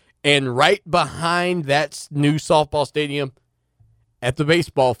Maryland. And right behind that new softball stadium at the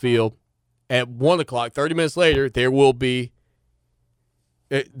baseball field at 1 o'clock, 30 minutes later, there will be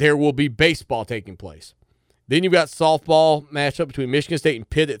there will be baseball taking place. Then you've got softball matchup between Michigan State and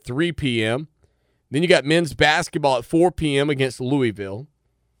Pitt at 3 p.m. Then you got men's basketball at 4 p.m. against Louisville.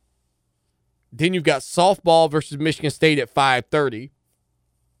 Then you've got softball versus Michigan State at 5:30.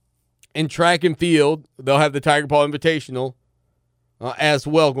 In track and field, they'll have the Tiger Paw Invitational as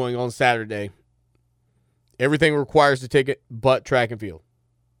well going on Saturday. Everything requires a ticket but track and field.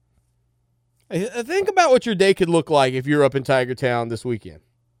 Think about what your day could look like if you're up in Tiger Town this weekend.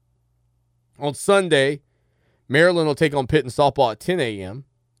 On Sunday, Maryland will take on Pitt and softball at 10 a.m.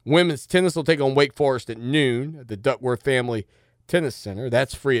 Women's tennis will take on Wake Forest at noon at the Duckworth Family Tennis Center.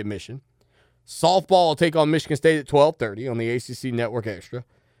 That's free admission. Softball will take on Michigan State at 12:30 on the ACC Network Extra.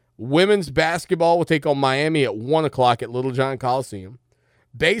 Women's basketball will take on Miami at 1 o'clock at Littlejohn Coliseum.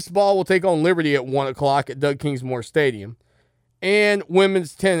 Baseball will take on Liberty at 1 o'clock at Doug Kingsmore Stadium. And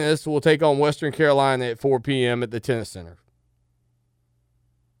women's tennis will take on Western Carolina at 4 p.m. at the Tennis Center.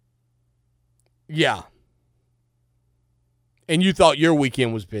 Yeah. And you thought your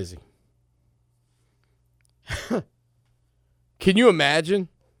weekend was busy. Can you imagine?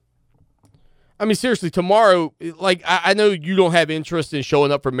 I mean, seriously, tomorrow, like, I know you don't have interest in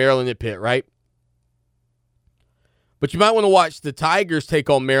showing up for Maryland at Pitt, right? But you might want to watch the Tigers take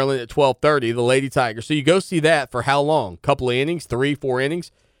on Maryland at 12:30, the Lady Tigers. So you go see that for how long? Couple of innings, 3-4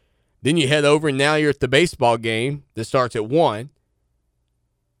 innings. Then you head over, and now you're at the baseball game that starts at 1.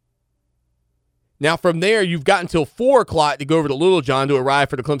 Now from there, you've got until 4 o'clock to go over to Littlejohn to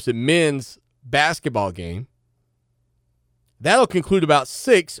arrive for the Clemson men's basketball game. That'll conclude about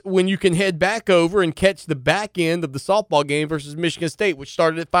 6 when you can head back over and catch the back end of the softball game versus Michigan State, which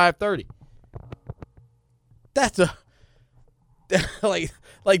started at 5:30. That's a...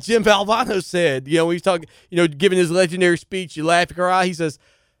 like Jim Valvano said, he's talking, giving his legendary speech, you laugh, you cry. He says,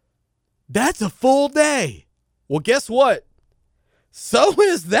 that's a full day. Well, guess what? So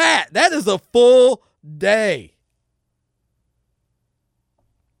is that. That is a full day.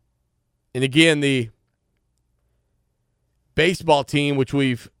 And again, the baseball team, which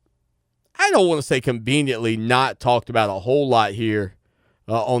I don't want to say conveniently not talked about a whole lot here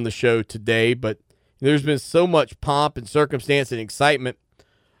on the show today, but there's been so much pomp and circumstance and excitement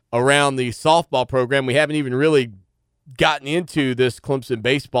around the softball program. We haven't even really gotten into this Clemson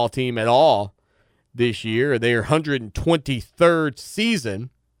baseball team at all this year. Their 123rd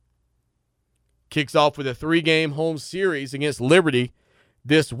season kicks off with a 3-game home series against Liberty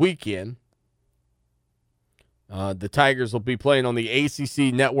this weekend. The Tigers will be playing on the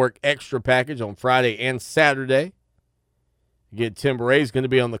ACC Network Extra package on Friday and Saturday. Again, Tim Bray is going to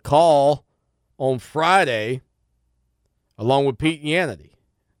be on the call on Friday, along with Pete Yanity.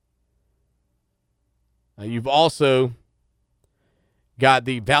 You've also got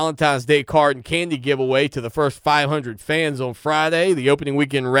the Valentine's Day card and candy giveaway to the first 500 fans on Friday, the opening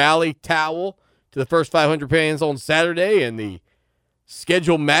weekend rally towel to the first 500 fans on Saturday, and the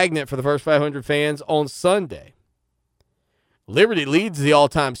schedule magnet for the first 500 fans on Sunday. Liberty leads the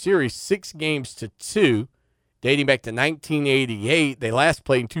all-time series 6-2, dating back to 1988. They last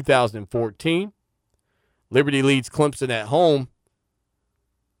played in 2014. Liberty leads Clemson at home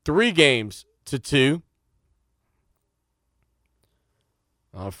 3-2.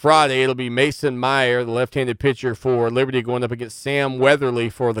 On Friday, it'll be Mason Meyer, the left-handed pitcher for Liberty, going up against Sam Weatherly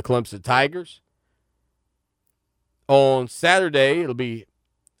for the Clemson Tigers. On Saturday, it'll be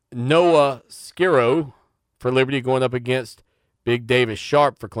Noah Skiro for Liberty going up against Big Davis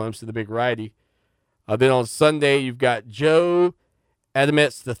Sharp for Clemson, the big righty. Then on Sunday, you've got Joe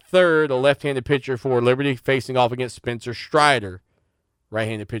Adamets III, a left-handed pitcher for Liberty, facing off against Spencer Strider,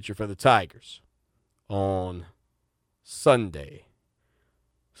 right-handed pitcher for the Tigers, on Sunday.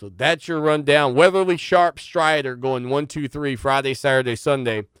 So that's your rundown. Weatherly, Sharp, Strider going 1, 2, 3 Friday, Saturday,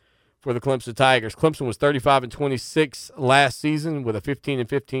 Sunday for the Clemson Tigers. Clemson was 35-26 last season with a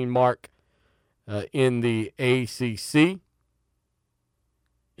 15-15 mark in the ACC.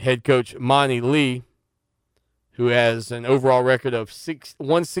 Head coach Monty Lee, who has an overall record of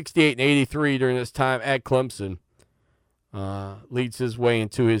 168-83 during his time at Clemson, leads his way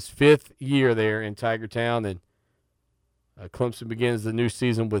into his 5th year there in Tiger Town, and Clemson begins the new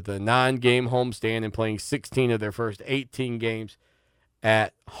season with a 9-game homestand and playing 16 of their first 18 games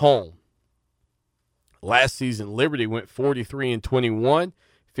at home. Last season, Liberty went 43-21,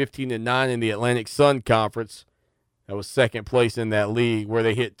 15-9 in the Atlantic Sun Conference. That was second place in that league, where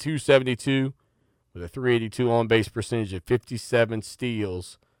they hit .272 with a .382 on-base percentage and 57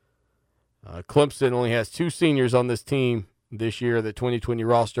 steals. Clemson only has 2 seniors on this team this year, the 2020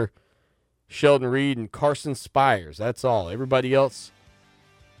 roster. Sheldon Reed and Carson Spires. That's all. Everybody else,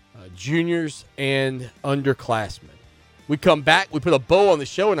 juniors and underclassmen. We come back, we put a bow on the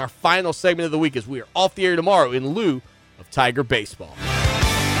show in our final segment of the week as we are off the air tomorrow in lieu of Tiger Baseball.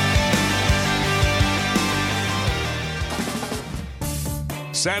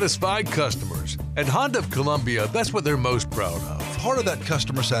 Satisfied customers. At Honda of Columbia, that's what they're most proud of. Part of that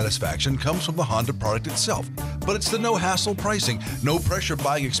customer satisfaction comes from the Honda product itself, but it's the no-hassle pricing, no-pressure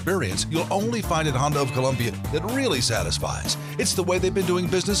buying experience you'll only find at Honda of Columbia that really satisfies. It's the way they've been doing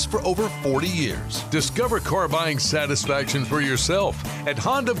business for over 40 years. Discover car buying satisfaction for yourself at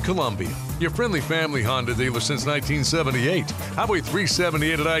Honda of Columbia, your friendly family Honda dealer since 1978. Highway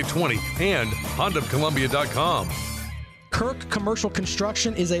 378 at I-20 and HondaofColumbia.com. Kirk Commercial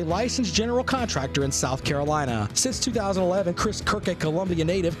Construction is a licensed general contractor in South Carolina. Since 2011, Chris Kirk, a Columbia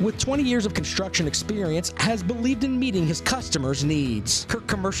native with 20 years of construction experience, has believed in meeting his customers' needs. Kirk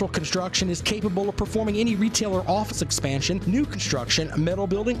Commercial Construction is capable of performing any retail or office expansion, new construction, metal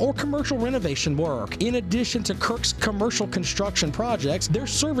building, or commercial renovation work. In addition to Kirk's commercial construction projects, their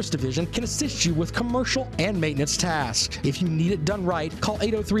service division can assist you with commercial and maintenance tasks. If you need it done right, call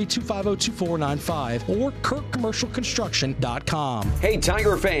 803-250-2495 or KirkCommercialConstruction.com. Hey,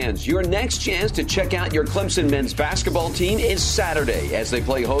 Tiger fans, your next chance to check out your Clemson men's basketball team is Saturday as they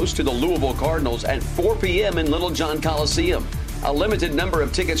play host to the Louisville Cardinals at 4 p.m. in Little John Coliseum. A limited number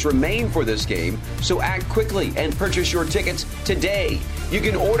of tickets remain for this game, so act quickly and purchase your tickets today. You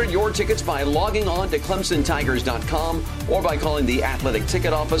can order your tickets by logging on to ClemsonTigers.com or by calling the Athletic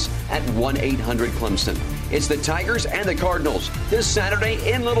Ticket Office at 1-800-CLEMSON. It's the Tigers and the Cardinals this Saturday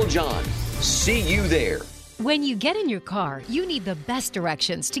in Little John. See you there. When you get in your car, you need the best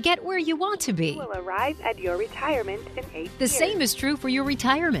directions to get where you want to be. You will arrive at your retirement in 8 years. The same is true for your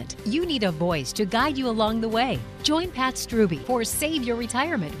retirement. You need a voice to guide you along the way. Join Pat Strube for Save Your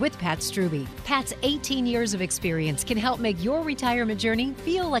Retirement with Pat Strube. Pat's 18 years of experience can help make your retirement journey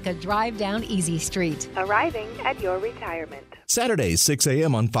feel like a drive down easy street. Arriving at your retirement. Saturdays, 6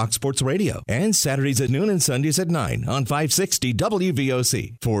 a.m. on Fox Sports Radio. And Saturdays at noon and Sundays at 9 on 560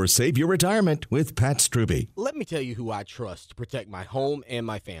 WVOC. For Save Your Retirement with Pat Strube. Let me tell you who I trust to protect my home and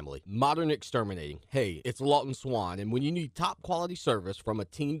my family. Modern Exterminating. Hey, it's Lawton Swan, and when you need top quality service from a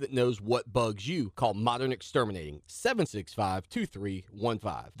team that knows what bugs you, call Modern Exterminating,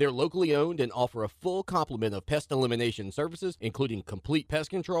 765-2315. They're locally owned and offer a full complement of pest elimination services, including complete pest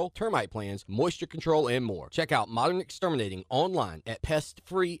control, termite plans, moisture control, and more. Check out Modern Exterminating online at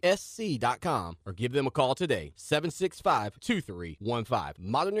pestfreesc.com or give them a call today, 765-2315.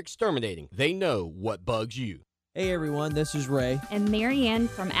 Modern Exterminating. They know what bugs you. Hey everyone, this is Ray. And Marianne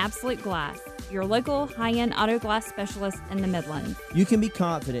from Absolute Glass, your local high-end auto glass specialist in the Midlands. You can be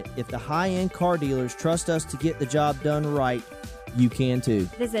confident if the high-end car dealers trust us to get the job done right, you can too.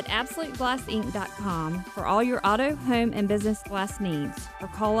 Visit AbsoluteGlassInc.com for all your auto, home, and business glass needs. Or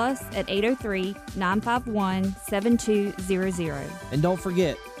call us at 803-951-7200. And don't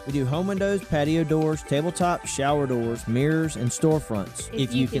forget, we do home windows, patio doors, tabletop, shower doors, mirrors, and storefronts.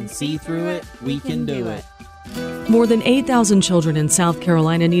 If you can see through it, we can do it. More than 8,000 children in South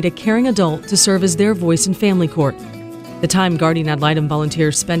Carolina need a caring adult to serve as their voice in family court. The time guardian ad litem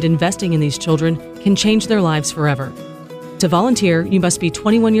volunteers spend investing in these children can change their lives forever. To volunteer, you must be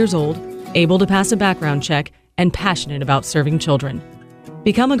 21 years old, able to pass a background check, and passionate about serving children.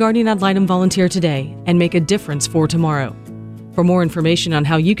 Become a guardian ad litem volunteer today and make a difference for tomorrow. For more information on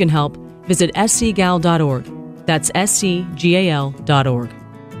how you can help, visit scgal.org. That's scgal.org.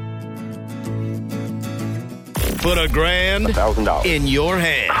 Put $1,000 in your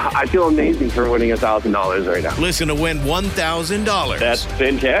hand. I feel amazing for winning $1,000 right now. Listen to win $1,000. That's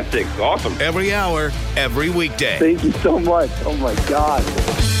fantastic. Awesome. Every hour, every weekday. Thank you so much. Oh my God.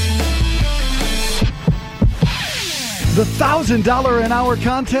 The $1,000 an hour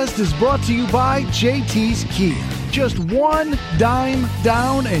contest is brought to you by JT's Kia. Just one dime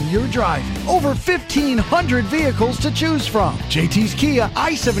down and you're driving. Over 1,500 vehicles to choose from. JT's Kia,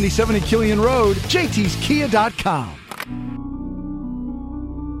 I-77 at Killian Road, jtskia.com.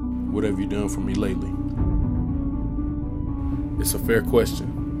 What have you done for me lately? It's a fair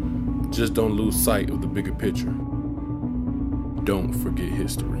question. Just don't lose sight of the bigger picture. Don't forget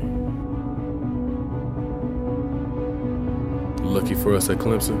history. Lucky for us at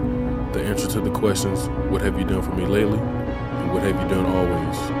Clemson, the answer to the questions, what have you done for me lately, and what have you done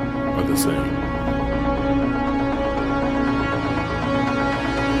always, are the same.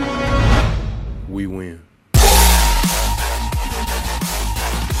 We win.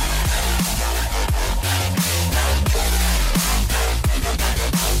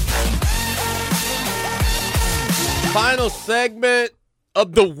 Final segment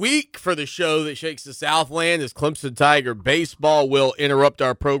of the week for the show that shakes the Southland as Clemson Tiger Baseball will interrupt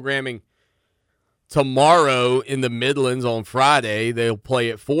our programming tomorrow in the Midlands on Friday. They'll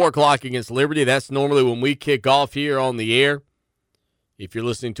play at 4 o'clock against Liberty. That's normally when we kick off here on the air. If you're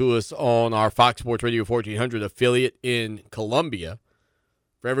listening to us on our Fox Sports Radio 1400 affiliate in Columbia.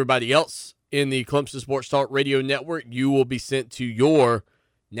 For everybody else in the Clemson Sports Talk Radio Network, you will be sent to your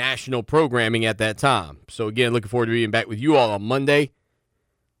national programming at that time. So, again, looking forward to being back with you all on Monday.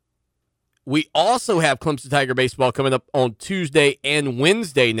 We also have Clemson Tiger Baseball coming up on Tuesday and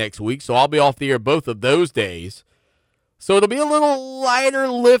Wednesday next week, so I'll be off the air both of those days. So it'll be a little lighter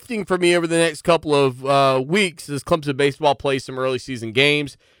lifting for me over the next couple of weeks as Clemson Baseball plays some early season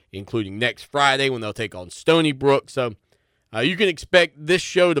games, including next Friday when they'll take on Stony Brook. So you can expect this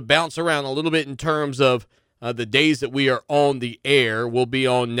show to bounce around a little bit in terms of the days that we are on the air. We'll be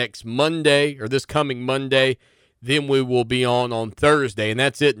on next Monday, or this coming Monday. Then we will be on Thursday, and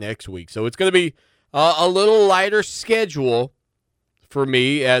that's it next week. So it's going to be a little lighter schedule for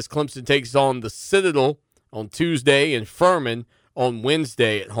me as Clemson takes on the Citadel on Tuesday and Furman on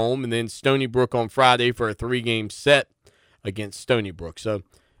Wednesday at home, and then Stony Brook on Friday for a 3-game set against Stony Brook. So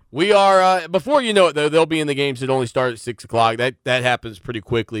we are, before you know it, though, they'll be in the games that only start at 6 o'clock. That happens pretty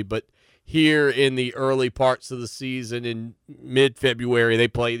quickly, but here in the early parts of the season in mid-February, they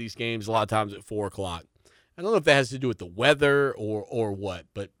play these games a lot of times at 4 o'clock. I don't know if that has to do with the weather or what,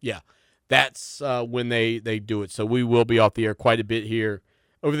 but yeah, that's when they do it. So we will be off the air quite a bit here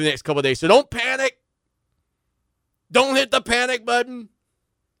over the next couple of days. So don't panic. Don't hit the panic button.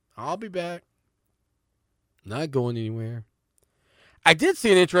 I'll be back. Not going anywhere. I did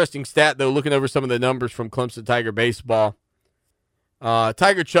see an interesting stat, though, looking over some of the numbers from Clemson Tiger Baseball.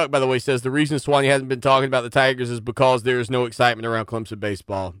 Tiger Chuck, by the way, says the reason Swanee hasn't been talking about the Tigers is because there is no excitement around Clemson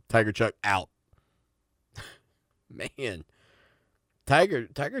baseball. Tiger Chuck out. Man, Tiger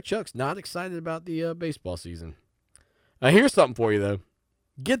Chuck's not excited about the baseball season. Here's something for you, though.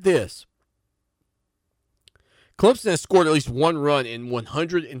 Get this. Clemson has scored at least 1 run in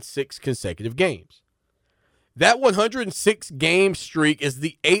 106 consecutive games. That 106-game streak is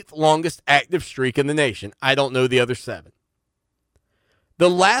the 8th longest active streak in the nation. I don't know the other 7. The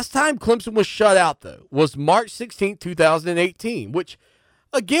last time Clemson was shut out, though, was March 16, 2018, which,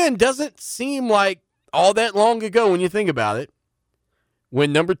 again, doesn't seem like all that long ago when you think about it,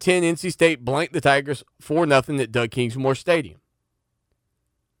 when number 10 NC State blanked the Tigers 4-0 at Doug Kingsmore Stadium.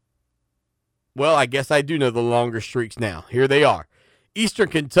 Well, I guess I do know the longer streaks now. Here they are. Eastern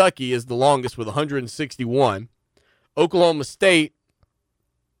Kentucky is the longest with 161. Oklahoma State,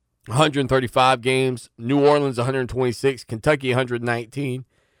 135 games. New Orleans, 126. Kentucky, 119.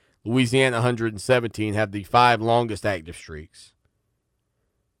 Louisiana, 117 have the 5 longest active streaks.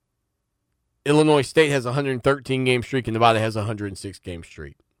 Illinois State has a 113-game streak, and Nevada has a 106-game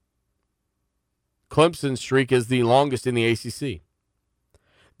streak. Clemson's streak is the longest in the ACC.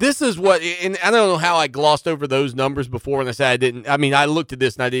 This is what, and I don't know how I glossed over those numbers before when I said I looked at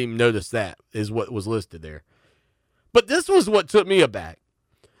this and I didn't even notice that is what was listed there. But this was what took me aback.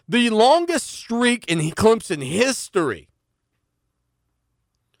 The longest streak in Clemson history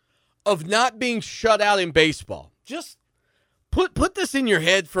of not being shut out in baseball. Just put this in your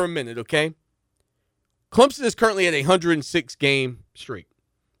head for a minute, okay? Clemson is currently at a 106-game streak.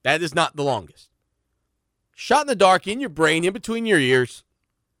 That is not the longest. Shot in the dark, in your brain, in between your ears.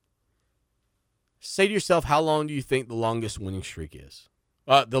 Say to yourself, how long do you think the longest winning streak is?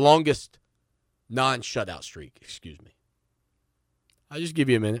 The longest non-shutout streak, excuse me. I'll just give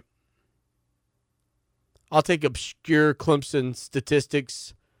you a minute. I'll take obscure Clemson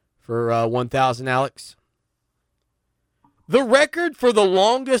statistics for 1,000, Alex. The record for the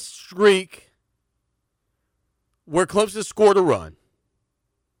longest streak where Clemson scored a run,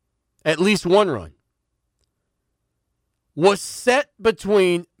 at least 1 run, was set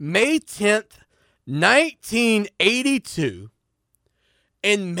between May 10th, 1982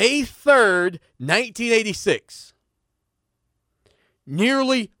 and May 3rd, 1986.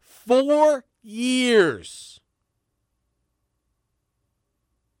 Nearly 4 years.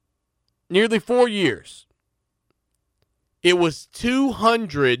 Nearly 4 years. It was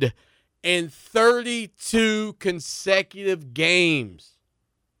 232 consecutive games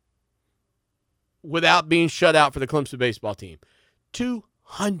without being shut out for the Clemson baseball team.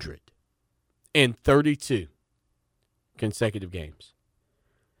 232 consecutive games.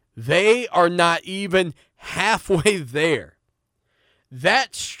 They are not even halfway there.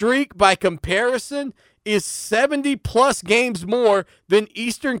 That streak, by comparison, is 70-plus games more than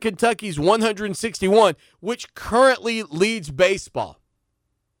Eastern Kentucky's 161, which currently leads baseball.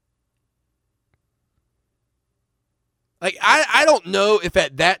 Like, I don't know if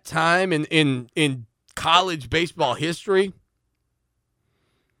at that time in college baseball history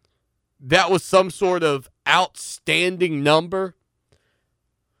that was some sort of outstanding number.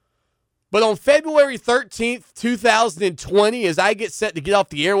 But on February 13th, 2020, as I get set to get off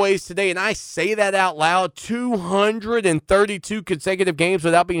the airways today, and I say that out loud, 232 consecutive games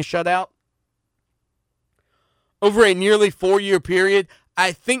without being shut out, over a nearly 4-year period,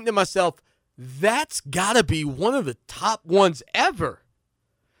 I think to myself, that's got to be one of the top ones ever.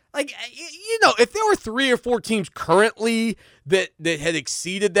 Like, you know, if there were 3 or 4 teams currently that had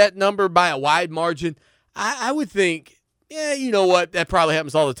exceeded that number by a wide margin, I would think, yeah, you know what, that probably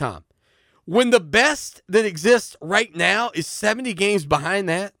happens all the time. When the best that exists right now is 70 games behind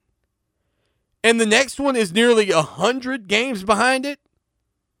that, and the next one is nearly 100 games behind it,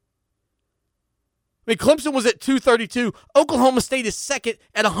 I mean, Clemson was at 232. Oklahoma State is second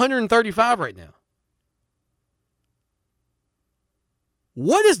at 135 right now.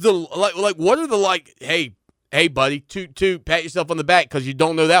 What is the like? What are the hey, buddy, toot, pat yourself on the back because you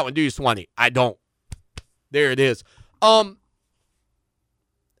don't know that one, do you, Swanee? I don't. There it is. I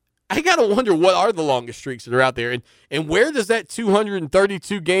gotta wonder what are the longest streaks that are out there, and where does that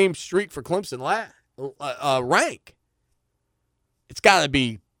 232 game streak for Clemson rank? It's got to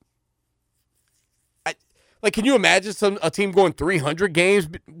be. Like, can you imagine a team going 300 games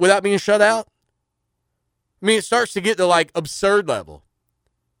without being shut out? I mean, it starts to get to, like, absurd level.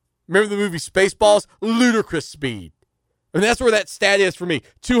 Remember the movie Spaceballs? Ludicrous speed. And that's where that stat is for me.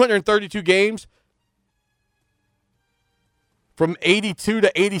 232 games from 82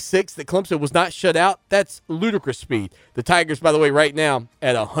 to 86 that Clemson was not shut out. That's ludicrous speed. The Tigers, by the way, right now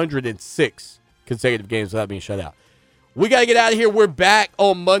at 106 consecutive games without being shut out. We got to get out of here. We're back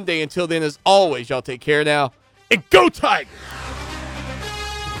on Monday. Until then, as always, y'all take care now. And go Tigers!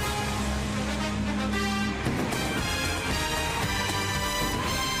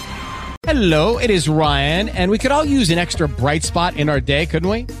 Hello, it is Ryan, and we could all use an extra bright spot in our day, couldn't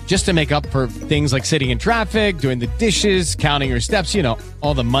we? Just to make up for things like sitting in traffic, doing the dishes, counting your steps, you know,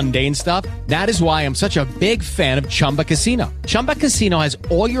 all the mundane stuff. That is why I'm such a big fan of Chumba Casino. Chumba Casino has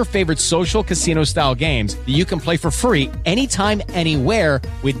all your favorite social casino-style games that you can play for free anytime, anywhere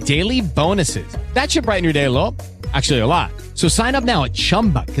with daily bonuses. That should brighten your day a little. Actually, a lot. So sign up now at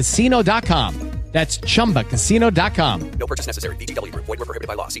ChumbaCasino.com. That's ChumbaCasino.com. No purchase necessary. VGW Group. Void where prohibited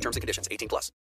by law. See terms and conditions. 18+.